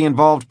to all the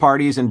involved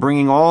parties and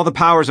bringing all the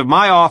powers of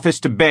my office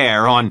to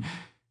bear on—"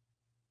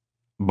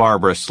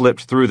 Barbara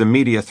slipped through the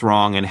media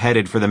throng and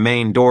headed for the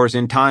main doors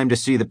in time to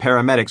see the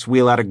paramedics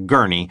wheel out a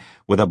gurney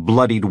with a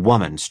bloodied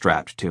woman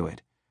strapped to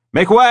it.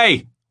 "Make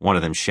way!" one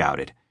of them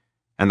shouted,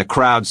 and the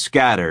crowd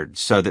scattered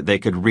so that they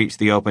could reach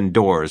the open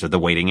doors of the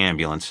waiting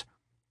ambulance.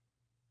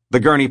 The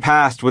gurney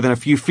passed within a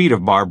few feet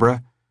of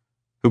Barbara,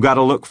 who got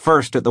a look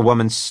first at the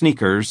woman's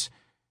sneakers,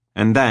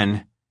 and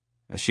then,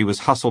 as she was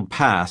hustled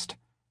past,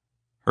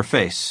 her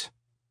face.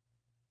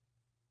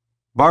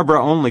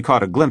 Barbara only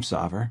caught a glimpse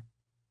of her.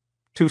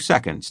 2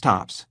 seconds,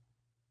 tops.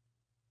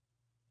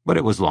 But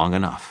it was long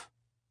enough.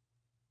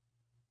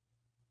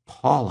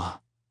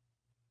 "Paula,"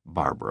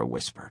 Barbara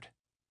whispered.